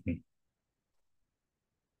you with me?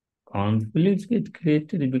 Conflicts get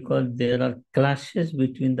created because there are clashes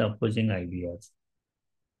between the opposing ideas.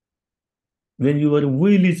 When your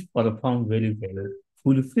will is performed very well,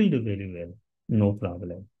 fulfilled very well, no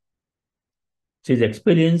problem. She is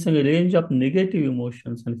experiencing a range of negative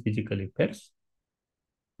emotions and physical effects.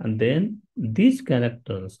 And then these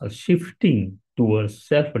characters are shifting towards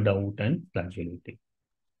self-doubt and fragility.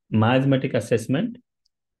 Miasmatic assessment.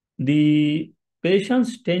 The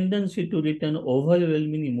patient's tendency to retain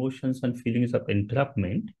overwhelming emotions and feelings of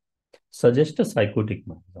entrapment suggests a psychotic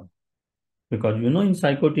miasm. Because in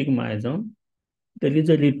psychotic miasm, there is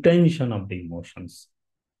a retention of the emotions.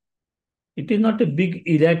 It is not a big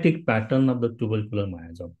erratic pattern of the tubercular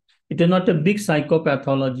miasm. It is not a big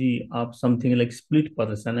psychopathology of something like split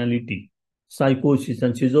personality, psychosis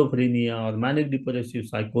and schizophrenia, or manic depressive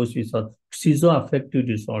psychosis, or schizoaffective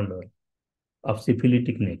disorder of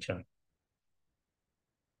syphilitic nature.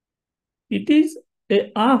 It is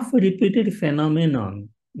a oft-repeated phenomenon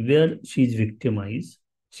where she is victimized.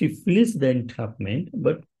 She feels the entrapment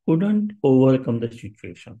but couldn't overcome the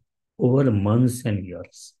situation over months and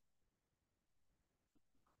years.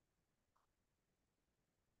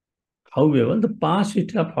 However, the past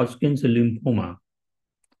history of Hodgkin's lymphoma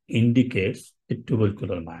indicates a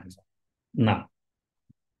tubercular miasm. Now,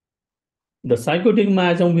 the psychotic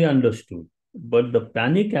miasm we understood, but the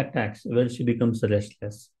panic attacks where she becomes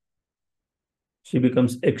restless, she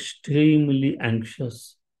becomes extremely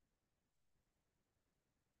anxious.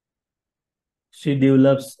 She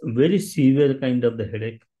develops very severe kind of the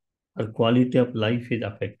headache. Her quality of life is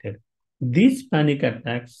affected. These panic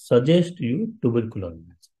attacks suggest you tubercular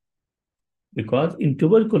miasm. Because in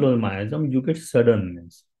tubercular miasm, you get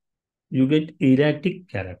suddenness, you get erratic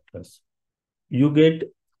characters, you get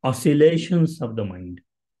oscillations of the mind,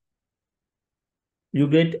 you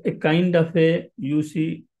get a kind of a, you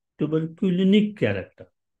see, tuberculinic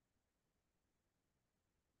character.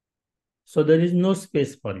 So there is no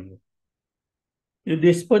space for you. You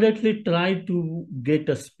desperately try to get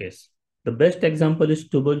a space. The best example is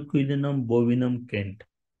tuberculinum bovinum Kent,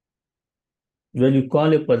 where you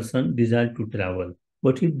call a person desire to travel,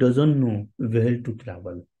 but he doesn't know where to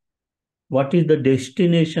travel. What is the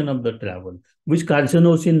destination of the travel, which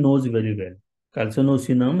carcinosin knows very well.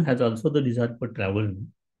 Carcinosinum has also the desire for travel,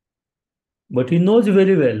 but he knows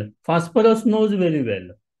very well. Phosphorus knows very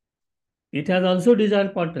well. It has also desire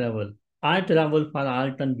for travel. I travel for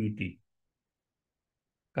art and beauty.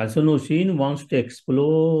 Carcinosin wants to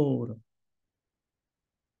explore,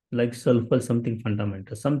 like sulfur, something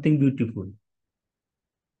fundamental, something beautiful.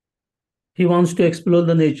 He wants to explore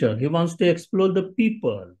the nature. He wants to explore the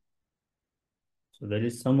people. So there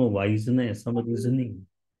is some wiseness, some reasoning.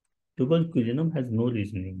 Tuberculinum has no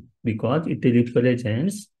reasoning because it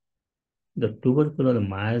represents the tubercular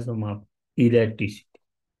miasm of erraticity.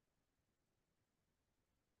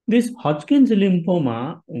 This Hodgkin's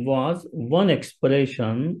lymphoma was one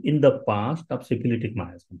expression in the past of syphilitic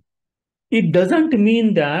miasm. It doesn't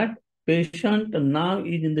mean that patient now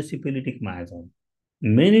is in the syphilitic miasm.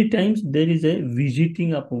 Many times there is a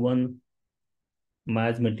visiting of one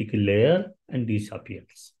miasmatic layer and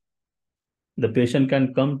disappears. The patient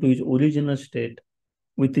can come to his original state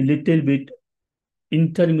with a little bit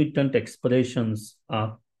intermittent expressions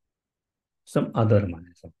of some other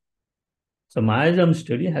miasm. So miasm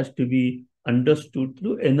study has to be understood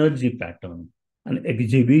through energy pattern and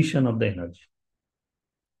exhibition of the energy.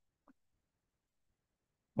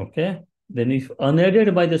 Okay. Then if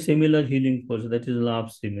unaided by the similar healing force, that is law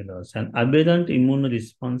of similars, an aberrant immune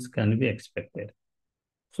response can be expected.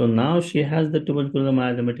 So now she has the tubercular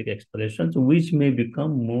miasmatic expressions, which may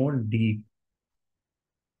become more deep.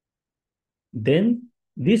 Then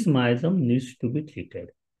this miasm needs to be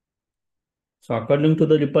treated. So according to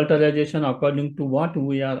the repertorization, according to what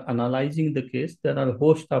we are analyzing the case, there are a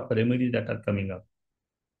host of remedies that are coming up.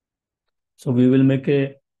 So we will make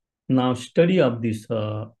a now study of this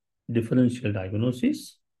differential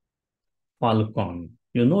diagnosis. Falcon,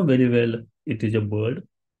 you know very well it is a bird.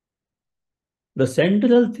 The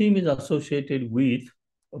central theme is associated with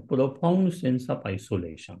a profound sense of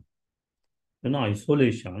isolation.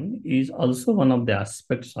 Isolation is also one of the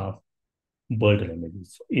aspects of bird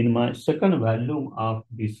remedies. In my second volume of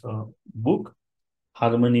this book,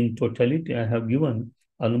 Harmony in Totality, I have given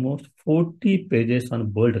almost 40 pages on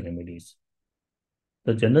bird remedies.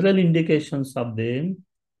 The general indications of them,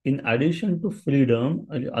 in addition to freedom,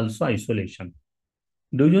 are also isolation.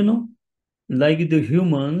 Do you know, like the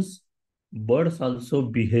humans, birds also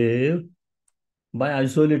behave by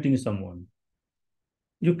isolating someone.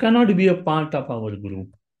 You cannot be a part of our group.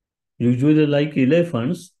 Usually, like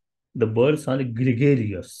elephants, the birds are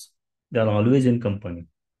gregarious. They are always in company.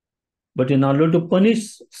 But in order to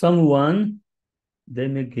punish someone, they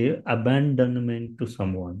may give abandonment to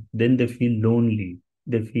someone. Then they feel lonely.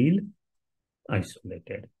 They feel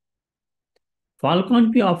isolated.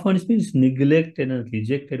 Falcon often feels neglected and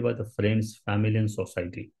rejected by the friends, family, and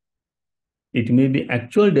society. It may be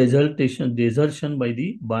actual desertion by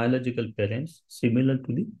the biological parents, similar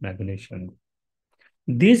to the magnesium.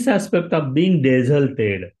 This aspect of being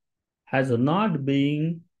deserted has not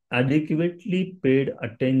been adequately paid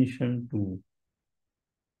attention to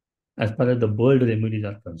as far as the bird remedies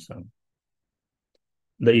are concerned.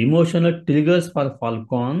 The emotional triggers for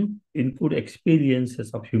Falcon include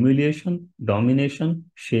experiences of humiliation,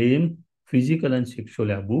 domination, shame, physical and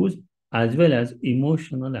sexual abuse, as well as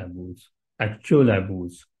emotional abuse, actual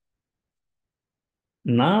abuse.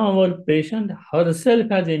 Now our patient herself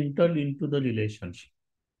has entered into the relationship.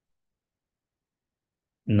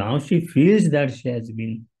 Now she feels that she has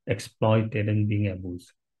been exploited and being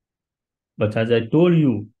abused. But as I told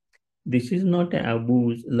you, this is not an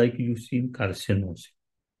abuse like you see in carcinosis.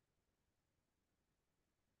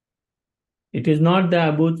 It is not the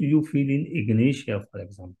abuse you feel in ignatia, for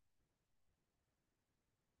example.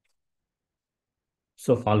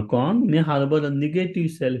 So Falcon may harbor a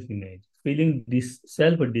negative self-image, feeling this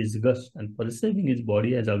self-disgust and perceiving his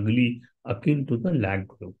body as ugly, akin to the lag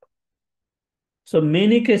group. So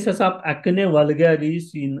many cases of acne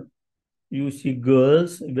vulgaris in you see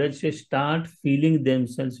girls where they start feeling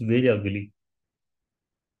themselves very ugly.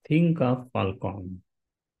 Think of Falcon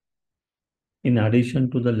in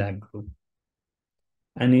addition to the lag group.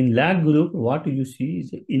 And in lag group, what you see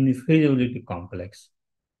is inferiority complex.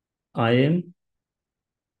 I am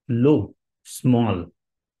low, small.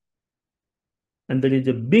 And there is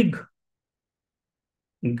a big,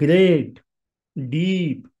 great,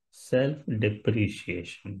 deep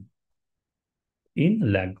self-depreciation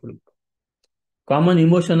in lag group. Common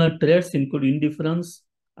emotional traits include indifference,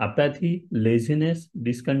 apathy, laziness,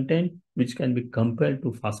 discontent, which can be compared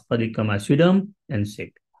to phosphoricum acidum and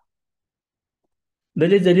sick.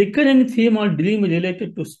 There is a recurrent theme or dream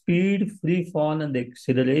related to speed, free fall, and the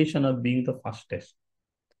acceleration of being the fastest.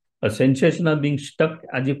 A sensation of being stuck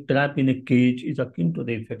as if trapped in a cage is akin to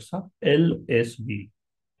the effects of LSD.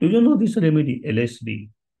 Do you know this remedy, LSD?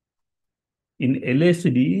 In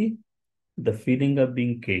LSD, the feeling of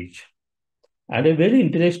being caged. I had a very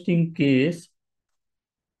interesting case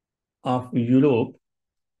of Europe,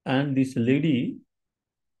 and this lady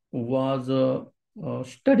was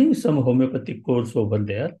studying some homeopathic course over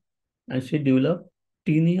there, and she developed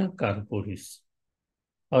tinea corporis.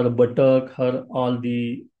 Her buttock, her all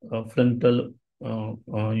the frontal,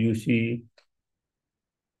 you see,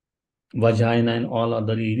 vagina and all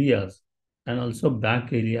other areas, and also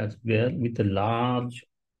back areas where with a large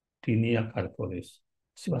tinea corporis.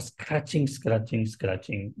 She was scratching,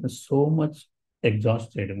 and so much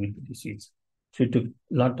exhausted with the disease. She took a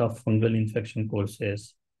lot of fungal infection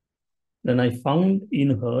courses. Then I found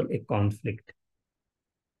in her a conflict.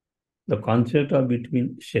 The conflict of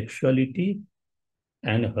between sexuality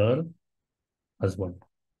and her husband.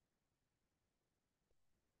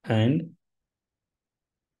 And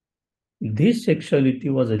this sexuality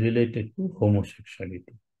was related to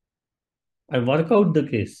homosexuality. I work out the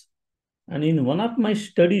case. And in one of my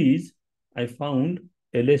studies, I found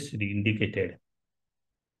LSD indicated.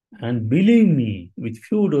 And believe me, with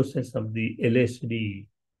few doses of the LSD,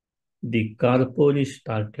 the corporis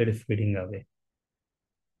started fading away.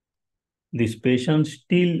 this patient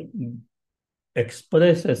still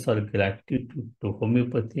expresses her gratitude to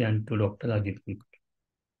homeopathy and to Dr. Ajit Kulkarni.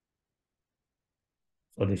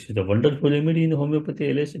 So this is a wonderful remedy in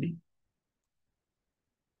homeopathy LSD.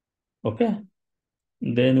 Okay.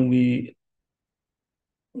 Then we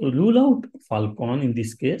rule out Falcon in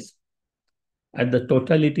this case. At the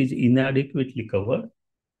totality is inadequately covered.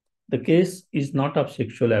 The case is not of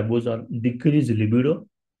sexual abuse or decreased libido.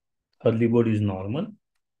 Her libido is normal.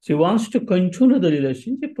 She wants to continue the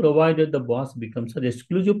relationship provided the boss becomes her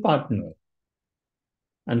exclusive partner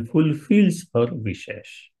and fulfills her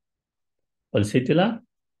wishes.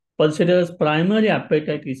 Pulsatila's primary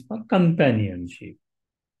appetite is for companionship.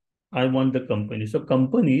 I want the company. So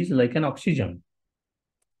company is like an oxygen.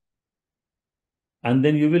 And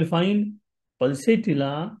then you will find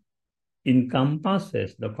Pulsatila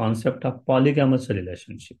encompasses the concept of polygamous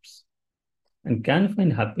relationships and can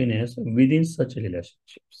find happiness within such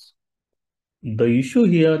relationships. The issue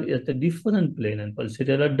here is a different plane, and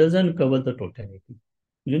Pulsatilla doesn't cover the totality.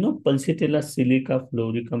 You know, Pulsatilla silica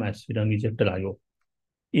floricum acidum is a trio.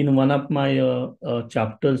 In one of my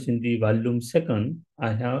chapters in the volume 2,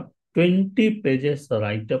 I have 20 pages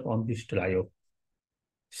write-up on this trio.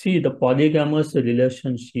 See the polygamous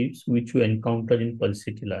relationships which you encounter in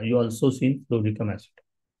Pulsatilla, you also see in floricum acid.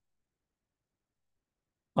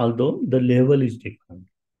 Although the level is different.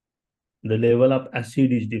 The level of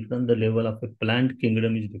acid is different. The level of a plant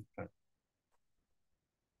kingdom is different.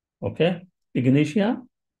 Okay. Ignatia,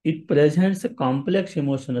 it presents a complex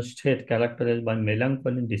emotional state characterized by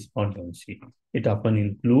melancholy and despondency. It often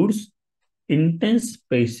includes intense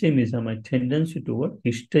pessimism and tendency toward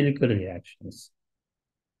hysterical reactions.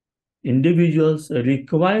 Individuals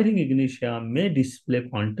requiring ignitia may display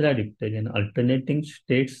contradictory and alternating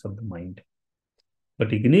states of the mind.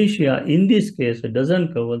 But ignitia, in this case,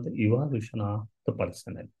 doesn't cover the evolution of the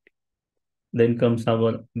personality. Then comes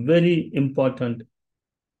our very important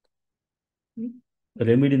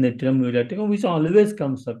remedy, natrium muriaticum, which always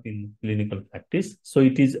comes up in clinical practice. So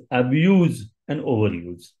it is abuse and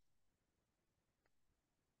overuse.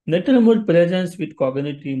 Natrium presents with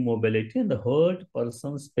cognitive mobility, and the hurt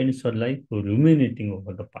person spends her life ruminating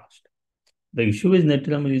over the past. The issue with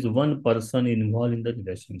natrium is one person involved in the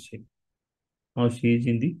relationship. Now she is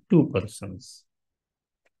in the two persons.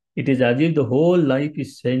 It is as if the whole life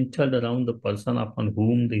is centered around the person upon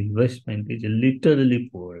whom the investment is literally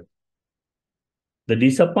poured. The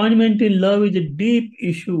disappointment in love is a deep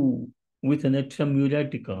issue with an atrium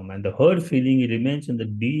muriaticum, and the hurt feeling remains in the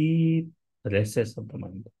deep recesses of the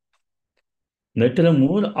mind.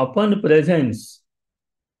 Natrium upon presence,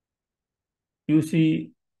 you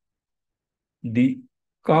see the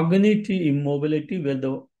cognitive immobility where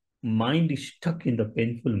the mind is stuck in the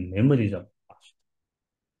painful memories of the past.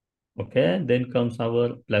 Okay, then comes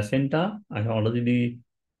our placenta. I already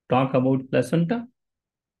talked about placenta.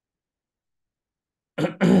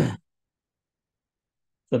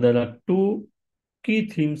 So there are two key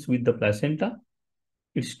themes with the placenta.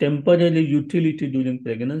 Its temporary utility during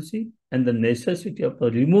pregnancy and the necessity of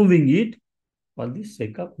removing it for the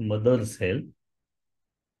sake of mother's health.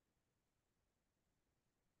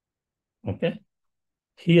 Okay.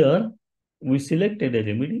 Here, we selected a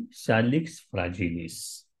remedy, Salix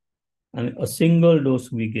fragilis. And a single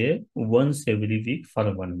dose we gave once every week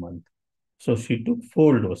for 1 month. So she took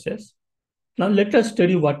 4 doses. Now let us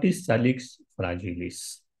study what is Salix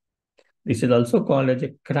fragilis. This is also called as a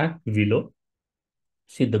cracked willow.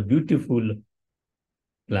 See the beautiful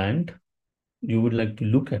plant you would like to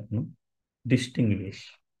look at, no?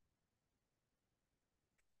 Distinguish.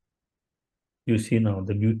 You see now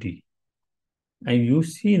the beauty. And you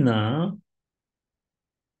see now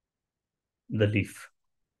the leaf.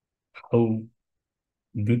 How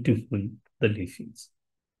beautiful the leaf is.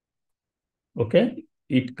 Okay?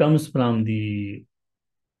 It comes from the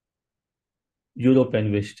Europe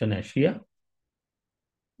and Western Asia.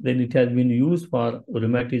 Then it has been used for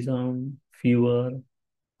rheumatism, fever,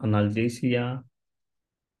 analgesia.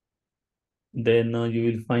 Then you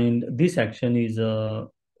will find this action is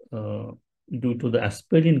due to the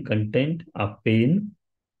aspirin content of pain.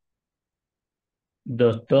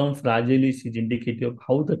 The term fragilis is indicative of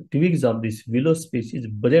how the twigs of this willow species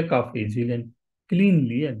break off easily and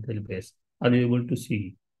cleanly at their base. Are you able to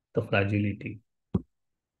see the fragility?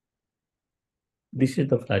 This is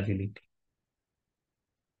the fragility.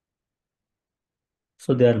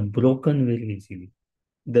 So they are broken very easily.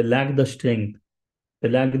 They lack the strength. They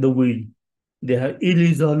lack the will. They have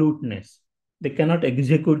irresoluteness. They cannot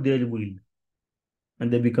execute their will.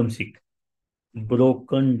 And they become sick.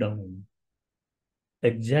 Broken down.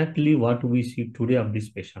 Exactly what we see today of this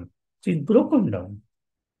patient. She is broken down.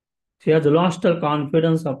 She has lost her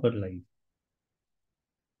confidence of her life.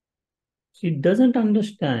 She doesn't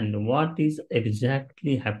understand what is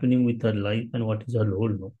exactly happening with her life and what is her role.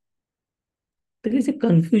 No? There is a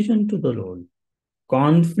confusion to the role.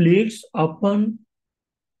 Conflicts often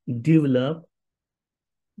develop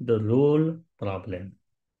the role problem.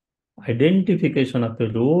 Identification of a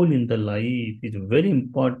role in the life is a very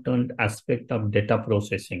important aspect of data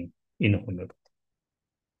processing in homeopathy.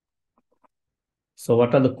 So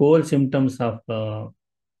what are the core symptoms of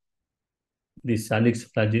the salix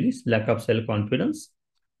fragilis? Lack of self-confidence,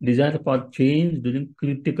 desire for change during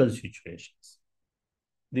critical situations.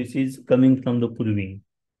 This is coming from the proving.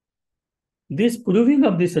 This proving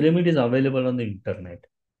of this remedy is available on the internet.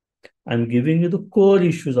 I'm giving you the core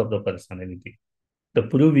issues of the personality. The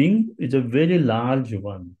proving is a very large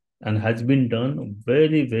one and has been done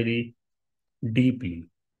very, very deeply.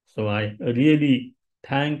 So I really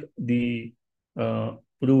thank the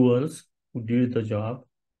provers who did the job.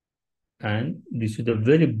 And this is a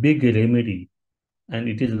very big remedy. And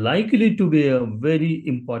it is likely to be a very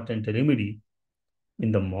important remedy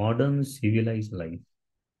in the modern civilized life.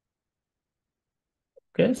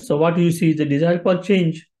 Okay, so what you see is the desire for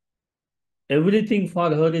change. Everything for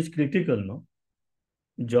her is critical, no?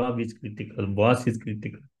 Job is critical, boss is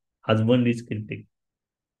critical, husband is critical.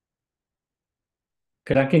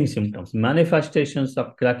 Cracking symptoms, manifestations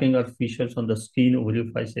of cracking or fissures on the skin,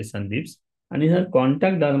 orifices, and lips. And in her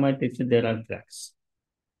contact dermatitis, there are cracks.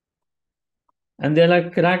 And there are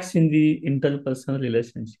cracks in the interpersonal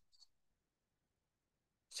relationships.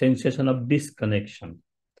 Sensation of disconnection,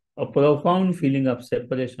 a profound feeling of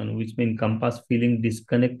separation, which may encompass feeling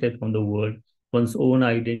disconnected from the world, one's own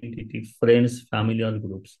identity, friends, family, or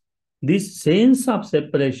groups. This sense of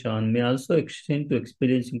separation may also extend to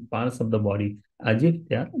experiencing parts of the body as if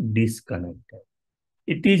they are disconnected.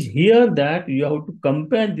 It is here that you have to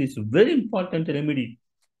compare this very important remedy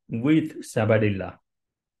with sabadilla,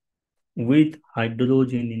 with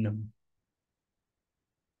hydrogeninum,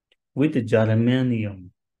 with germanium.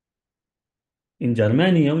 In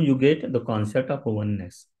germanium, you get the concept of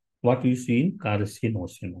oneness, what you see in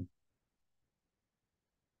carcinosinum.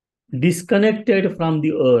 Disconnected from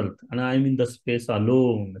the earth, and I am in the space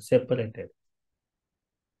alone, separated.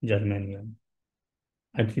 Germanium.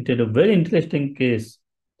 I treated a very interesting case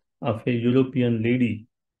of a European lady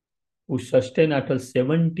who sustained after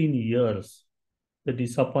 17 years the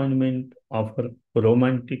disappointment of her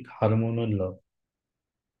romantic hormonal love.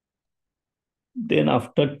 Then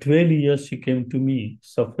after 12 years, she came to me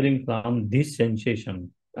suffering from this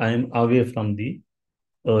sensation. I am away from the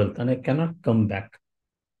earth and I cannot come back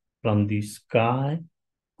from the sky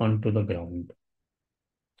onto the ground.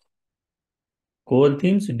 Core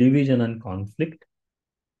themes: division and conflict,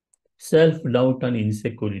 self-doubt and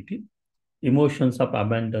insecurity, emotions of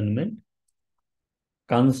abandonment,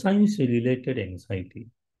 conscience-related anxiety,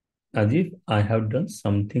 as if I have done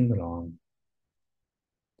something wrong.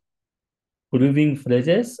 Proving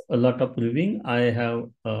phrases, a lot of proving. I have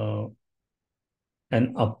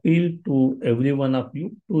an appeal to every one of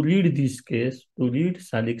you to read this case, to read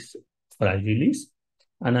Salix Fragilis,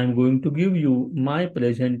 and I'm going to give you my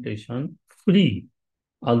presentation free,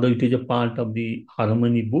 although it is a part of the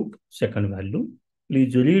Harmony book, second volume.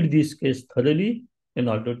 Please read this case thoroughly in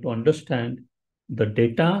order to understand the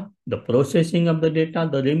data, the processing of the data,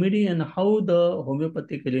 the remedy, and how the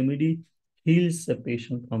homeopathic remedy heals a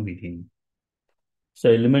patient from within. So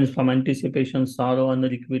elements from anticipation, sorrow,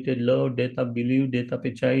 unrequited love, death of belief, death of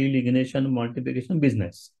a child, ignition, multiplication,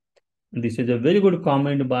 business. And this is a very good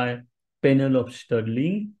comment by Penelope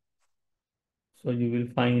Sterling. So you will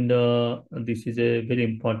find this is a very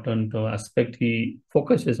important aspect. He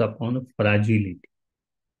focuses upon fragility.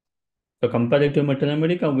 So comparative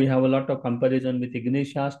metonymic, we have a lot of comparison with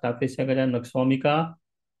Ignatia, Staphysagra, Noxomica.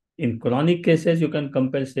 In chronic cases, you can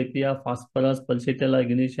compare Sepia, Phosphorus, Pulsatilla,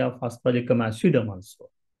 Ignatia, Phosphoricum acidum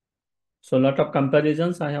also. So a lot of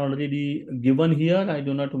comparisons I have already given here. I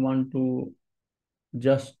do not want to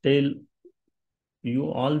just tell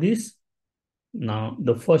you all this. Now,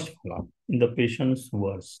 the first follow-up in the patient's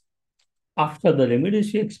words. After the remedy,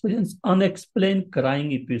 she experienced unexplained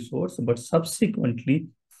crying episodes, but subsequently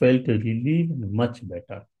felt relieved and much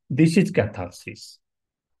better. This is catharsis.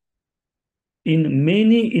 In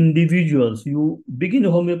many individuals, you begin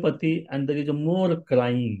homeopathy and there is a more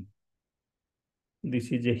crying.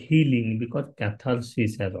 This is a healing because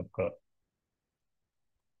catharsis has occurred.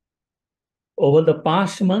 Over the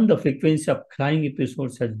past month, the frequency of crying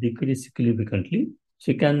episodes has decreased significantly.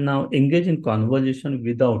 She can now engage in conversation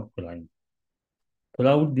without crying.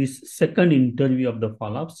 Throughout this second interview of the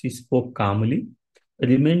follow-up, she spoke calmly,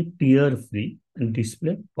 remained tear-free, and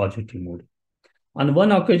display positive mood. On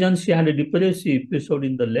one occasion, she had a depressive episode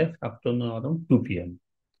in the left afternoon around 2 p.m.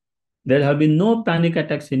 There have been no panic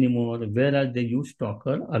attacks anymore, whereas they used to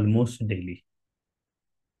occur almost daily.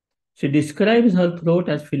 She describes her throat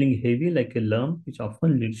as feeling heavy like a lump, which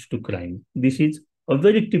often leads to crying. This is a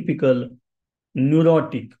very typical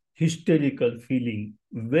neurotic, hysterical feeling,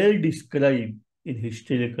 well described in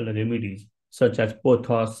hysterical remedies such as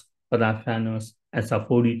pothos, raphanus,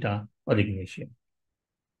 asafoetida, or ignatia.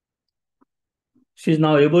 She is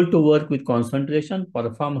now able to work with concentration,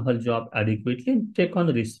 perform her job adequately, and take on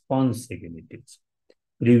responsibilities.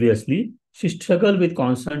 Previously, she struggled with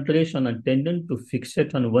concentration and tended to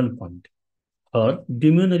fixate on one point. Her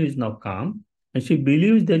demeanor is now calm, and she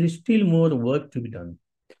believes there is still more work to be done.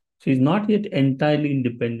 She is not yet entirely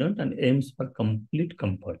independent and aims for complete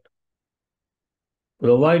comfort.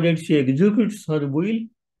 Provided she executes her will,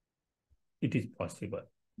 it is possible.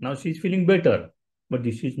 Now she is feeling better, but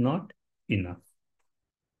this is not enough.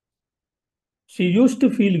 She used to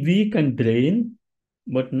feel weak and drained,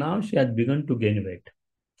 but now she has begun to gain weight.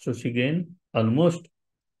 So she gained almost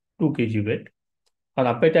 2 kg weight. Her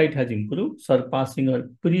appetite has improved, surpassing her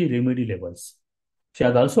pre-remedy levels. She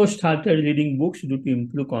has also started reading books to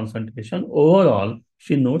improve concentration. Overall,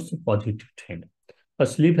 she notes a positive trend. Her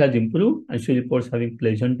sleep has improved and she reports having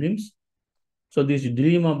pleasant dreams. So this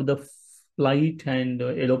dream of the flight and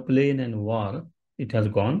aeroplane and war, it has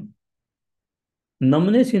gone.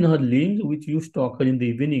 Numbness in her limbs, which used to occur in the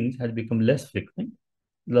evenings, has become less frequent.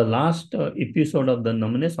 The last episode of the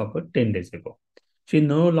numbness occurred 10 days ago. She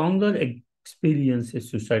no longer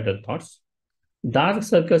experiences suicidal thoughts. Dark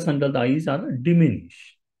circles under the eyes are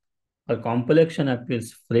diminished. Her complexion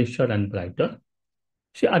appears fresher and brighter.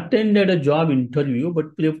 She attended a job interview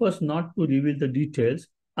but prefers not to reveal the details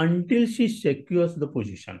until she secures the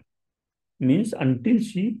position. Means until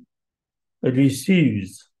she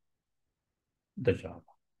receives the job.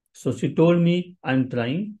 So she told me, I'm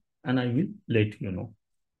trying and I will let you know.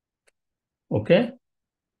 Okay.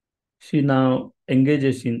 She now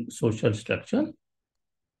engages in social structure.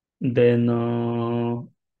 Then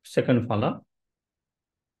second follow-up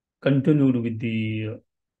continued with the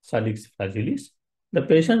salix fragilis. The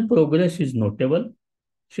patient progress is notable.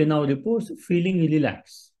 She now reports feeling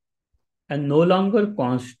relaxed and no longer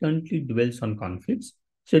constantly dwells on conflicts.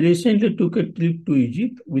 She recently took a trip to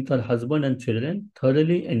Egypt with her husband and children,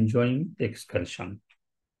 thoroughly enjoying the excursion.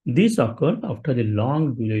 This occurred after a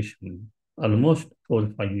long duration, almost 4 or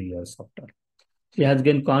 5 years after. She has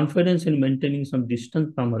gained confidence in maintaining some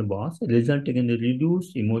distance from her boss, resulting in a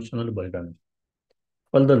reduced emotional burden.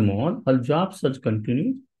 Furthermore, her job search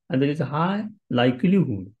continues, and there is a high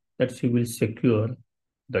likelihood that she will secure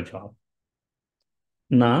the job.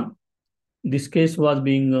 Now, this case was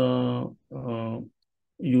being,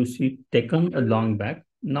 taken a long back.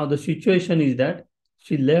 Now, the situation is that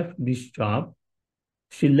she left this job.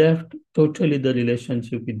 She left totally the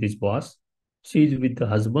relationship with this boss. She is with the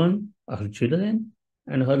husband, her children,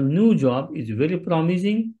 and her new job is very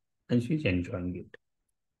promising and she's enjoying it.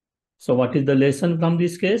 So what is the lesson from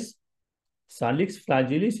this case? Salix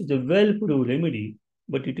fragilis is a well-proved remedy,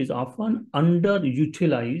 but it is often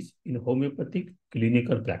underutilized in homeopathic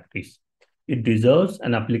clinical practice. It deserves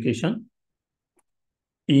an application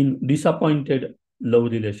in disappointed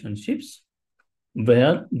love relationships,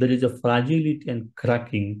 where there is a fragility and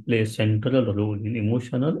cracking play a central role in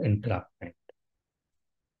emotional entrapment.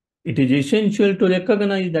 It is essential to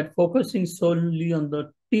recognize that focusing solely on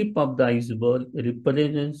the tip of the iceberg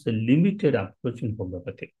represents a limited approach in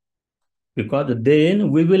homeopathy, because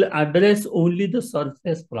then we will address only the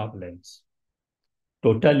surface problems.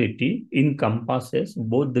 Totality encompasses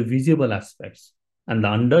both the visible aspects and the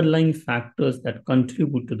underlying factors that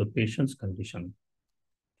contribute to the patient's condition.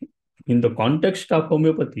 In the context of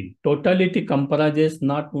homeopathy, totality comprises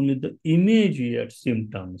not only the immediate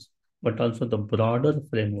symptoms, but also the broader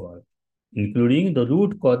framework, including the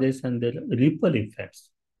root causes and their ripple effects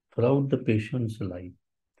throughout the patient's life.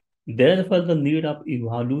 Therefore, the need of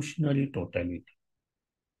evolutionary totality.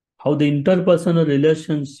 How the interpersonal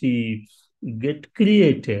relationships get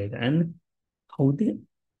created and how they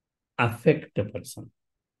affect the person.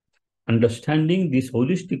 Understanding this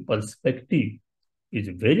holistic perspective is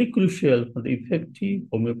very crucial for the effective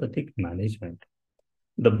homeopathic management.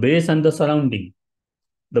 The base and the surrounding,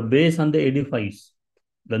 the base and the edifice,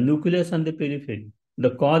 the nucleus and the periphery,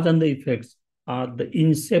 the cause and the effects are the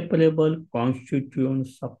inseparable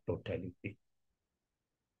constituents of totality.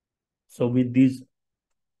 So with these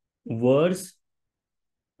words,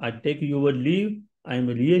 I take your leave. I am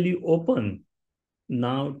really open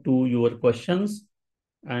now to your questions,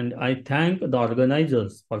 and I thank the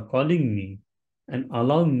organizers for calling me and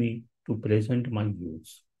allow me to present my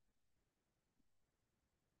views.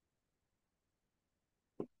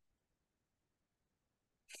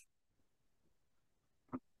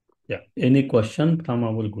 Yeah, any question from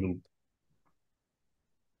our group?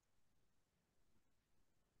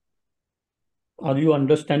 Are you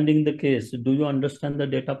understanding the case? Do you understand the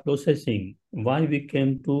data processing? Why we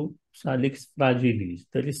came to Salix fragilis?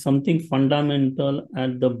 There is something fundamental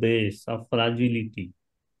at the base of fragility,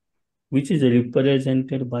 which is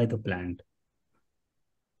represented by the plant.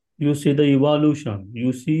 You see the evolution,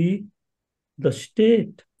 you see the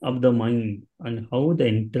state of the mind and how the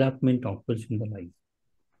entrapment occurs in the life.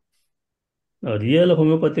 A real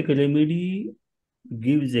homeopathic remedy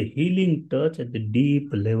gives a healing touch at the deep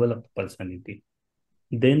level of the personality.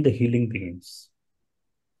 Then the healing begins.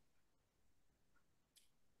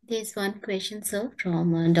 There's one question, sir,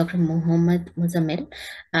 from Dr. Mohammed Muzammil.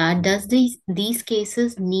 Does these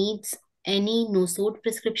cases needs any nosode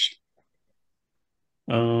prescription?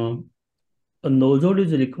 A nosode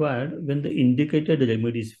is required when the indicated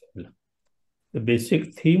remedies fail. The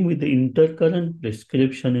basic theme with the intercurrent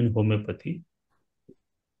prescription in homeopathy.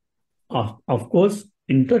 Of course,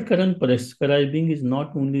 intercurrent prescribing is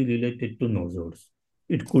not only related to nosodes.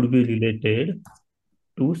 It could be related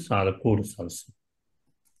to sarcodes also.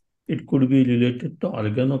 It could be related to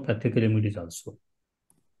organopathic remedies also.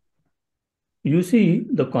 You see,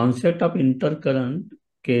 the concept of intercurrent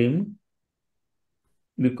came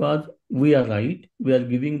because we are right. We are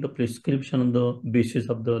giving the prescription on the basis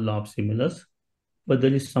of the law of similars, but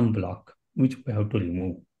there is some block which we have to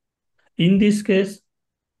remove. In this case,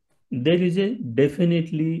 there is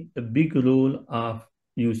definitely a big role of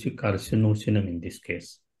UC carcinosinum in this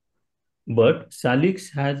case. But Salix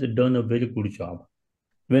has done a very good job.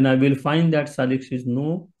 When I will find that Salix is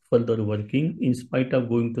no further working, in spite of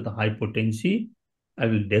going to the high potency, I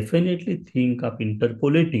will definitely think of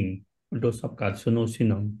interpolating dose of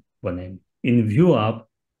carcinosinum 1M in view of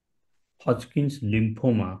Hodgkin's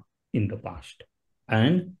lymphoma in the past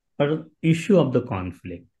and an issue of the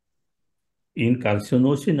conflict. In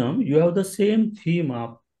carcinosinum, you have the same theme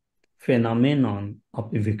of phenomenon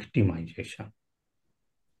of victimization.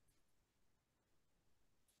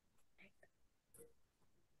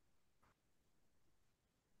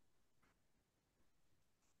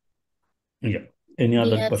 Yeah. Any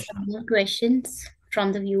other question? Some more questions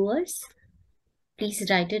from the viewers. Please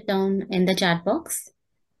write it down in the chat box.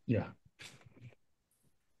 Yeah.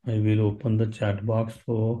 I will open the chat box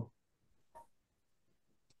for.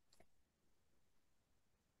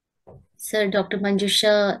 Sir, Dr.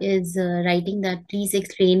 Manjusha is writing that please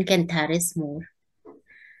explain Cantharis more.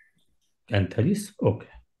 Cantharis? Okay.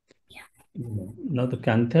 Yeah. Now the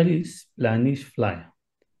Cantharis planish fly.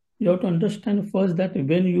 You have to understand first that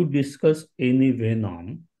when you discuss any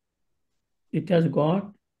venom, it has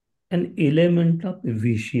got an element of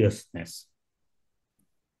viciousness,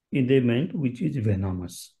 element which is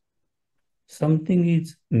venomous. Something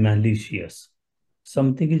is malicious,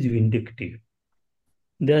 something is vindictive.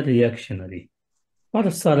 They are reactionary.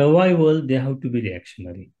 For survival, they have to be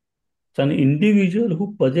reactionary. So an individual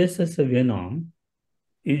who possesses a venom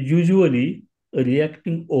is usually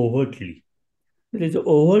reacting overtly. There is an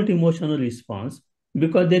overt emotional response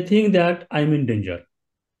because they think that I'm in danger.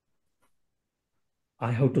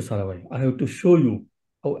 I have to survive. I have to show you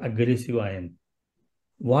how aggressive I am,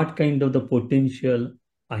 what kind of the potential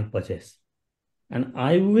I possess. And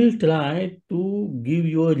I will try to give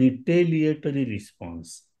you a retaliatory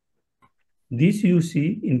response. This you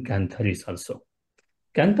see in Cantharis also.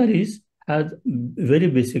 Cantharis has very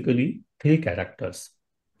basically three characters.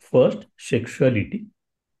 First, sexuality,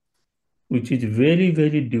 which is very,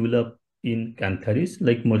 very developed in Cantharis,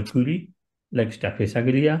 like mercury, like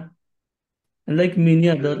Staphysagrilla, and like many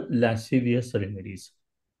other lascivious remedies.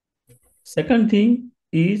 Second thing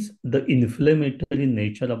is the inflammatory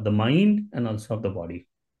nature of the mind and also of the body.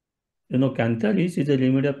 You know, Cantharis is a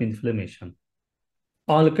remedy of inflammation,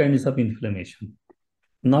 all kinds of inflammation,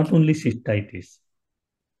 not only cystitis,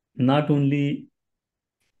 not only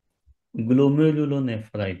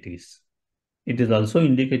glomerulonephritis. It is also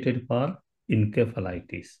indicated for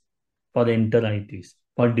encephalitis, for enteritis,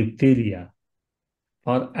 for diphtheria,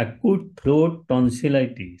 for acute throat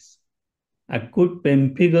tonsillitis, acute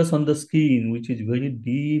pemphigus on the skin, which is very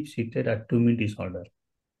deep-seated autoimmune disorder.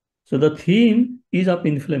 So the theme is of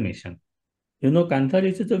inflammation. You know,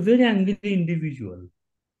 Cantharis is a very angry individual.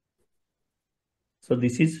 So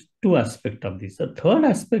this is two aspects of this. The third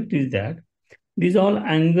aspect is that this all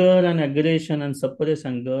anger and aggression and suppressed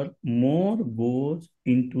anger more goes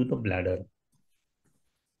into the bladder.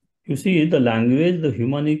 You see, the language, the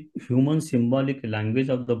human symbolic language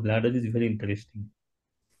of the bladder is very interesting.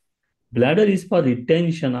 Bladder is for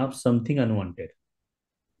retention of something unwanted.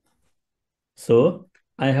 So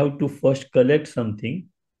I have to first collect something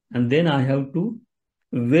and then I have to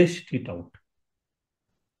waste it out.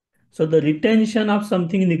 So the retention of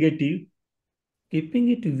something negative, keeping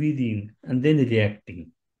it within and then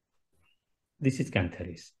reacting. This is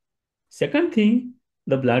cantheris. Second thing,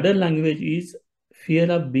 the bladder language is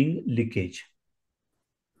fear of being leakage.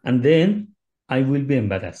 And then I will be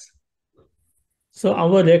embarrassed. So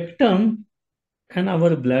our rectum and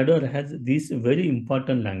our bladder has this very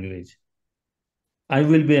important language. I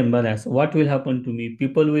will be embarrassed. What will happen to me?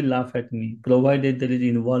 People will laugh at me, provided there is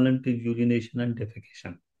involuntary urination and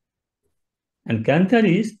defecation. And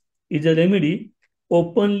cantheris is a remedy.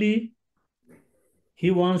 Openly,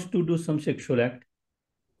 he wants to do some sexual act.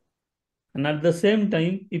 And at the same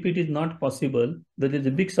time, if it is not possible, there is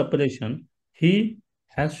a big separation. He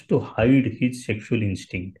has to hide his sexual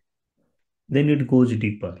instinct. Then it goes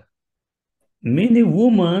deeper. Many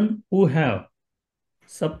women who have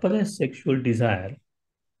suppressed sexual desire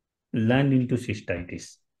land into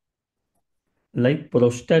cystitis, like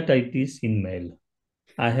prostatitis in male.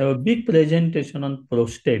 I have a big presentation on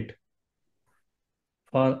prostate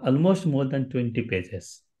for almost more than 20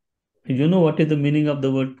 pages. You know what is the meaning of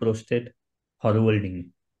the word prostate?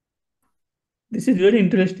 Forwarding. This is very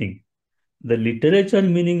interesting. The literature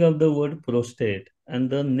meaning of the word prostate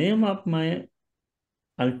and the name of my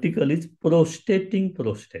article is prostating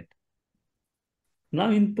prostate.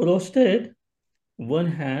 Now in prostate, one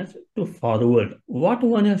has to forward. What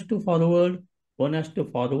one has to forward? One has to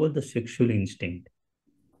forward the sexual instinct.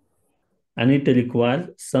 And it requires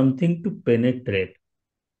something to penetrate.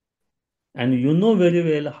 And you know very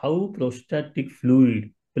well how prostatic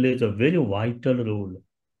fluid plays a very vital role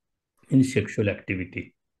in sexual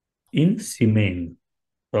activity, in semen,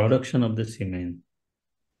 production of the semen.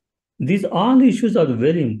 These all issues are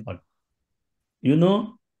very important. You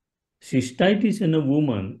know, cystitis in a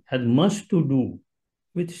woman has much to do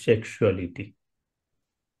with sexuality,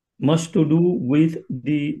 much to do with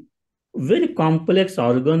the very complex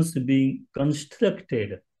organs being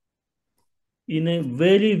constructed in a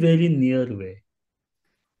very, very near way.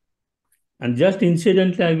 And just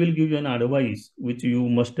incidentally, I will give you an advice, which you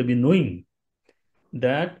must be knowing,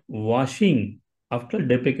 that washing after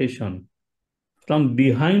defecation from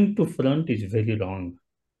behind to front is very wrong.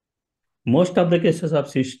 Most of the cases of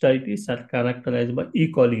cystitis are characterized by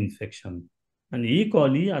E. coli infection. And E.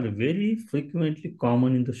 coli are very frequently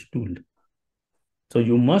common in the stool. So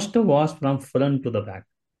you must wash from front to the back.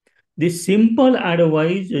 This simple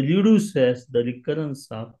advice reduces the recurrence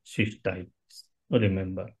of cystitis.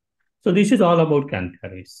 Remember. So this is all about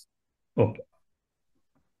cantheris. Okay.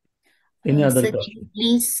 Any other Sir, can question? you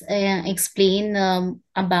please explain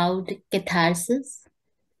about catharsis?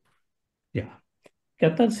 Yeah.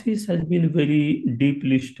 Catharsis has been very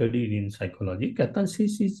deeply studied in psychology.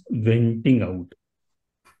 Catharsis is venting out.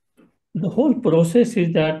 The whole process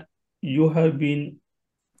is that you have been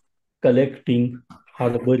collecting,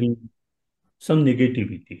 harboring some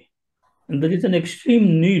negativity, and there is an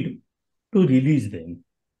extreme need to release them.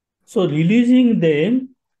 So releasing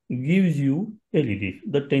them gives you a relief.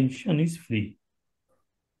 The tension is free.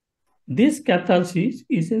 This catharsis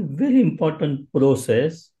is a very important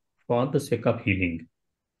process for the sake of healing.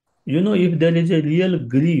 You know, if there is a real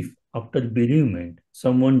grief after bereavement,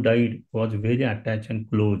 someone died, was very attached and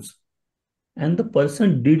close, and the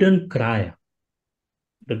person didn't cry,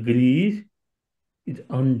 the grief is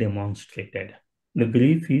undemonstrated. The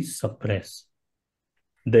grief is suppressed.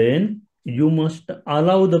 Then you must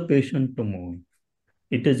allow the patient to mourn.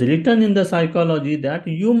 It is written in the psychology that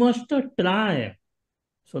you must try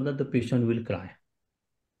so that the patient will cry.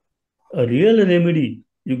 A real remedy,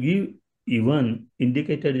 you give even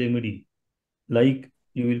indicated remedy, like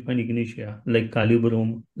you will find ignitia, like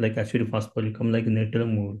calibrum, like acid phosphoricum, like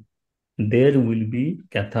natramur. There will be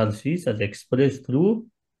catharsis as expressed through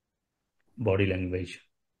body language,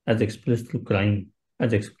 as expressed through crying,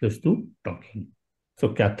 as expressed through talking. So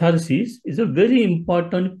catharsis is a very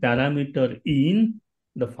important parameter in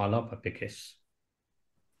the follow-up of a case.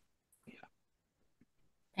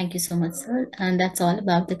 Thank you so much, sir. And that's all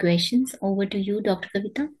about the questions. Over to you, Dr.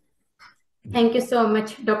 Kavita. Thank you so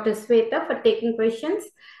much, Dr. Sweta, for taking questions.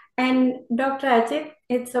 And Dr. Ajit,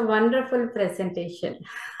 it's a wonderful presentation.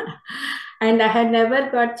 And I had never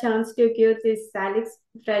got chance to give this Salix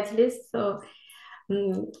fragilis, so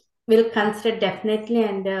we'll consider definitely.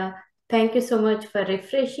 And thank you so much for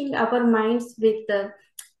refreshing our minds with the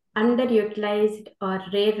underutilized or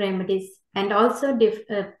rare remedies and also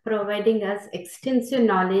providing us extensive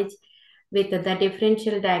knowledge with the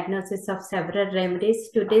differential diagnosis of several remedies.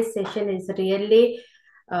 Today's session is really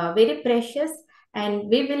very precious, and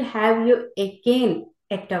we will have you again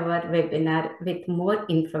at our webinar with more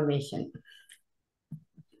information.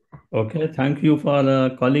 Okay, thank you for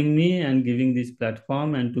calling me and giving this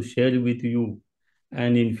platform and to share with you.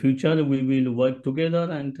 And in future, we will work together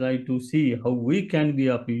and try to see how we can be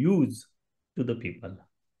of use to the people.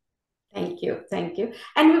 Thank you. Thank you.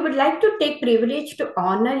 And we would like to take privilege to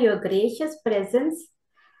honor your gracious presence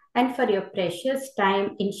and for your precious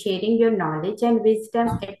time in sharing your knowledge and wisdom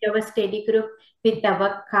at our study group with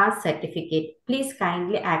our caste certificate. Please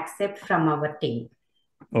kindly accept from our team.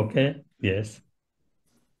 Okay, yes.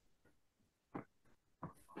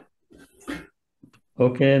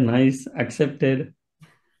 Okay, nice, accepted.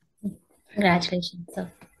 Congratulations, sir.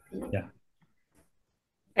 Yeah.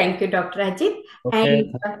 Thank you, Dr. Ajit. Okay,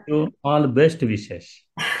 And thank you. All best wishes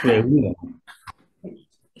to everyone.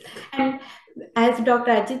 And as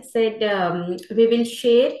Dr. Ajit said, we will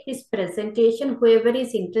share his presentation. Whoever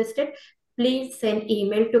is interested, please send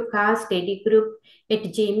email to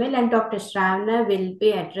carstudy@gmail, and Dr. Shravana will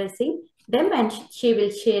be addressing them, and she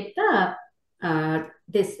will share the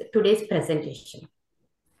today's presentation.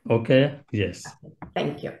 Okay, yes.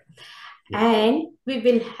 Thank you. Yes. And we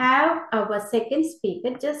will have our second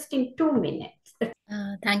speaker just in 2 minutes.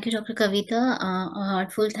 Thank you, Dr. Kavita. A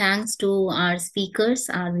heartfelt thanks to our speakers,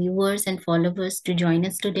 our viewers and followers to join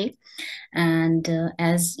us today. And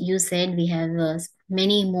as you said, we have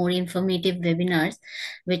many more informative webinars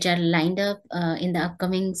which are lined up in the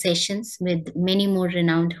upcoming sessions with many more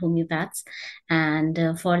renowned homeopaths.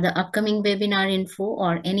 And for the upcoming webinar info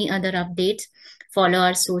or any other updates, follow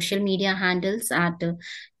our social media handles at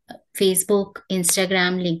Facebook,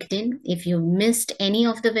 Instagram, LinkedIn. If you missed any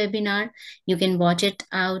of the webinar, you can watch it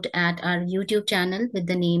out at our YouTube channel with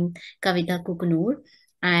the name Kavita Kukunur.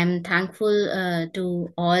 I am thankful to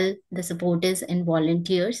all the supporters and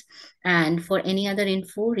volunteers. And for any other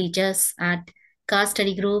info, reach us at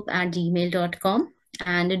caststudygroup@gmail.com.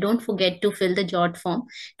 And don't forget to fill the JOT form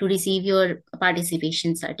to receive your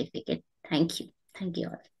participation certificate. Thank you. Thank you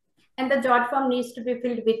all. And the JOT form needs to be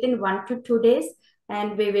filled within 1 to 2 days,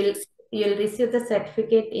 and you'll receive the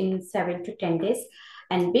certificate in 7 to 10 days.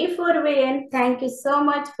 And before we end, thank you so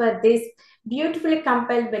much for this, beautifully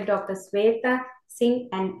compiled by Dr. Sweta Singh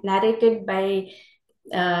and narrated by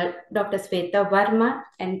Dr. Sweta Verma.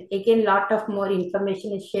 And again, lot of more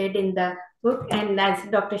information is shared in the book. And as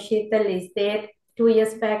Dr. Sheetal is there 2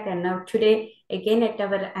 years back, and now today again at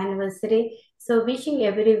our anniversary. So wishing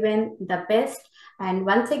everyone the best. And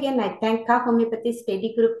once again, I thank KHA Homeopathy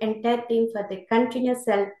Study Group entire team for the continuous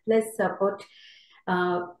selfless support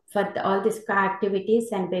for all these KHA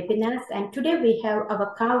activities and webinars. And today we have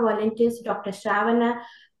our KHA volunteers, Dr. Shravana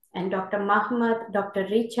and Dr. Muhammad, Dr.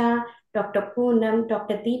 Richa, Dr. Poonam,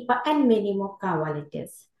 Dr. Deepa, and many more KHA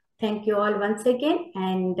volunteers. Thank you all once again.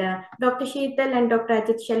 And Dr. Sheetal and Dr.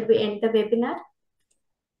 Ajit, shall we end the webinar?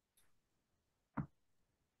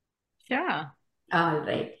 Sure. All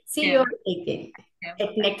right. See you all again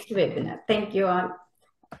at next webinar. Thank you all.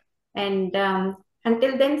 And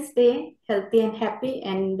until then, stay healthy and happy.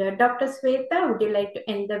 And Dr. Sweta, would you like to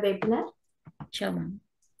end the webinar? Sure, ma'am.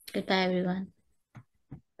 Goodbye, everyone.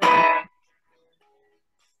 Bye.